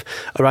kind of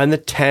around the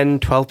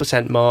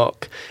 10-12%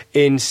 mark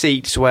in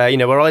seats where,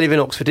 where I live in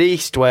Oxford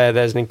East, where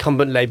there's an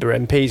incumbent Labour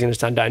MP who's going to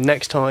stand down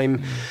next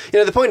time.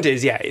 The point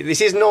is,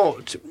 this is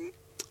not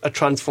a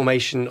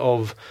transformation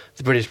of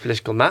the British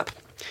political map.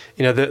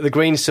 The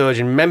Green surge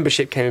in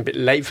membership came a bit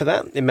late for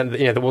that. It meant that,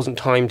 there wasn't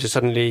time to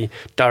suddenly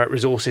direct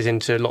resources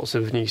into lots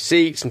of new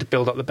seats and to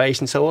build up the base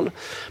and so on.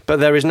 But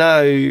there is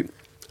now,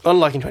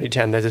 unlike in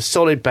 2010, there's a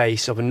solid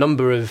base of a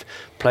number of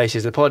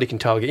places the party can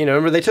target.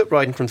 Remember they took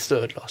Brighton from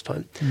 3rd last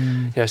time.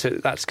 So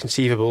that's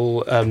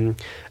conceivable. And,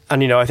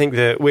 I think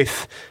that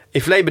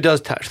if Labour does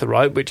touch the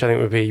right, which I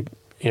think would be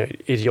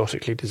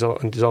idiotically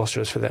and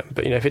disastrous for them,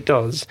 but, if it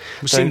does...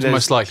 Which seems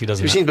most likely,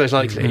 doesn't it? Which seems most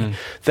likely.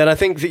 Then I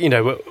think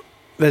that,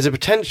 there's a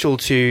potential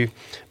to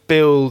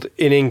build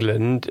in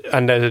England,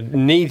 and there's a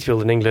need to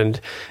build in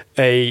England,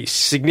 a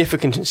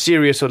significant and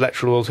serious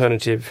electoral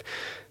alternative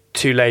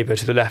to Labour,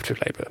 to the left of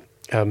Labour.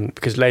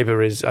 Because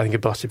Labour is, I think, a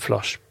busted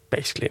flush,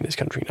 basically, in this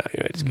country now.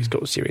 It's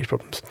got serious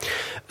problems.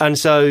 And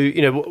so,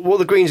 what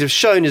the Greens have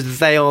shown is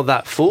that they are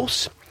that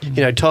force.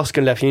 Tusk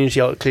and Left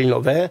Unity are clearly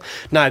not there.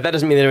 Now, that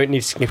doesn't mean they don't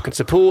need significant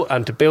support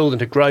and to build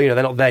and to grow.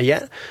 They're not there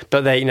yet.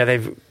 But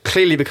they've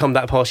clearly become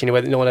that party in a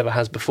way that no one ever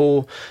has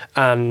before.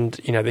 And,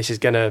 this is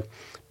going to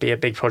be a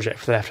big project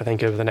for the left, I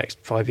think, over the next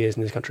 5 years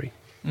in this country.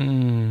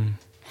 Talking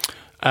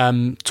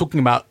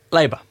about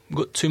Labour, we've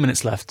got 2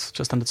 minutes left,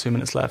 just under 2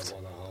 minutes left.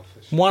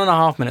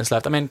 1.5 minutes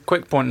left. I mean,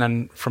 quick point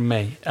then from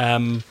me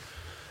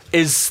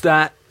is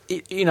that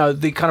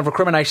the kind of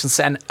recrimination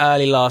set in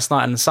early last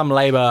night, and some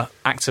Labour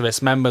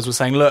activist members were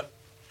saying, look,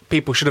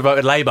 people should have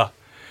voted Labour.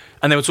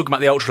 And they were talking about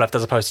the ultra-left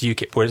as opposed to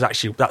UKIP, whereas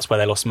actually that's where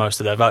they lost most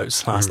of their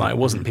votes last night. It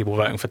wasn't people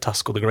voting for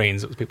Tusk or the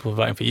Greens, it was people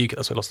voting for UKIP.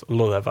 That's where they lost a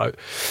lot of their vote.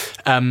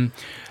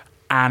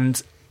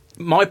 And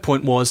my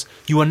point was,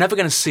 you are never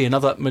going to see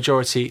another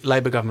majority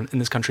Labour government in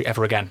this country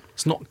ever again.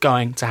 It's not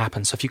going to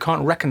happen. So if you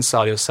can't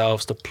reconcile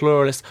yourselves to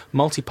pluralist,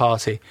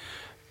 multi-party,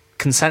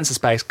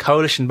 consensus-based,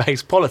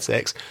 coalition-based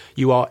politics,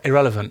 you are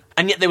irrelevant.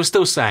 And yet they were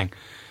still saying,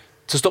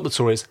 to stop the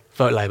Tories,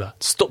 vote Labour.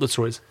 To stop the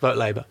Tories, vote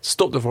Labour. To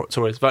stop the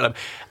Tories, vote Labour.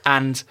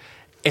 And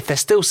if they're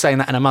still saying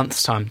that in a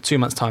month's time, 2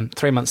 months' time,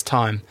 3 months'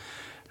 time,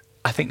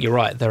 I think you're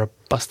right. They're a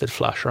busted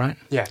flush, right?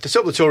 Yeah, to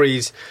stop the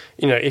Tories,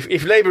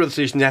 if Labour are the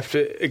solution, they have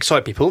to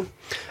excite people.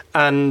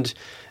 And...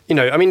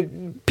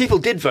 people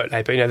did vote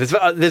Labour.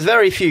 There's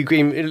very few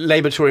Green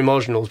Labour Tory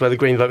marginals where the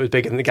Green vote was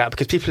bigger than the gap,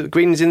 because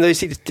Greens in those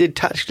seats did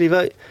tactically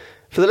vote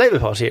For the Labour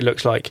Party, it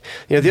looks like,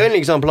 the only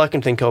example I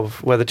can think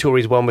of where the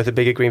Tories won with a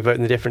bigger Green vote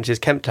in the difference is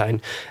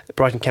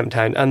Brighton Kemp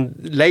Town, and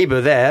Labour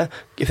there,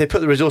 if they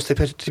put the resource they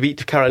put to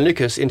beat Caroline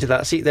Lucas into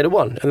that seat, they'd have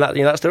won, and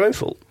that's their own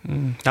fault.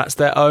 That's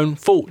their own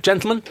fault.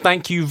 Gentlemen,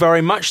 thank you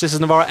very much. This is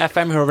Novara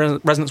FM, here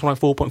on Resonance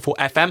 104.4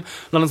 FM,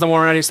 London's number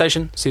one radio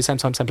station. See you same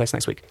time, same place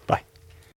next week. Bye.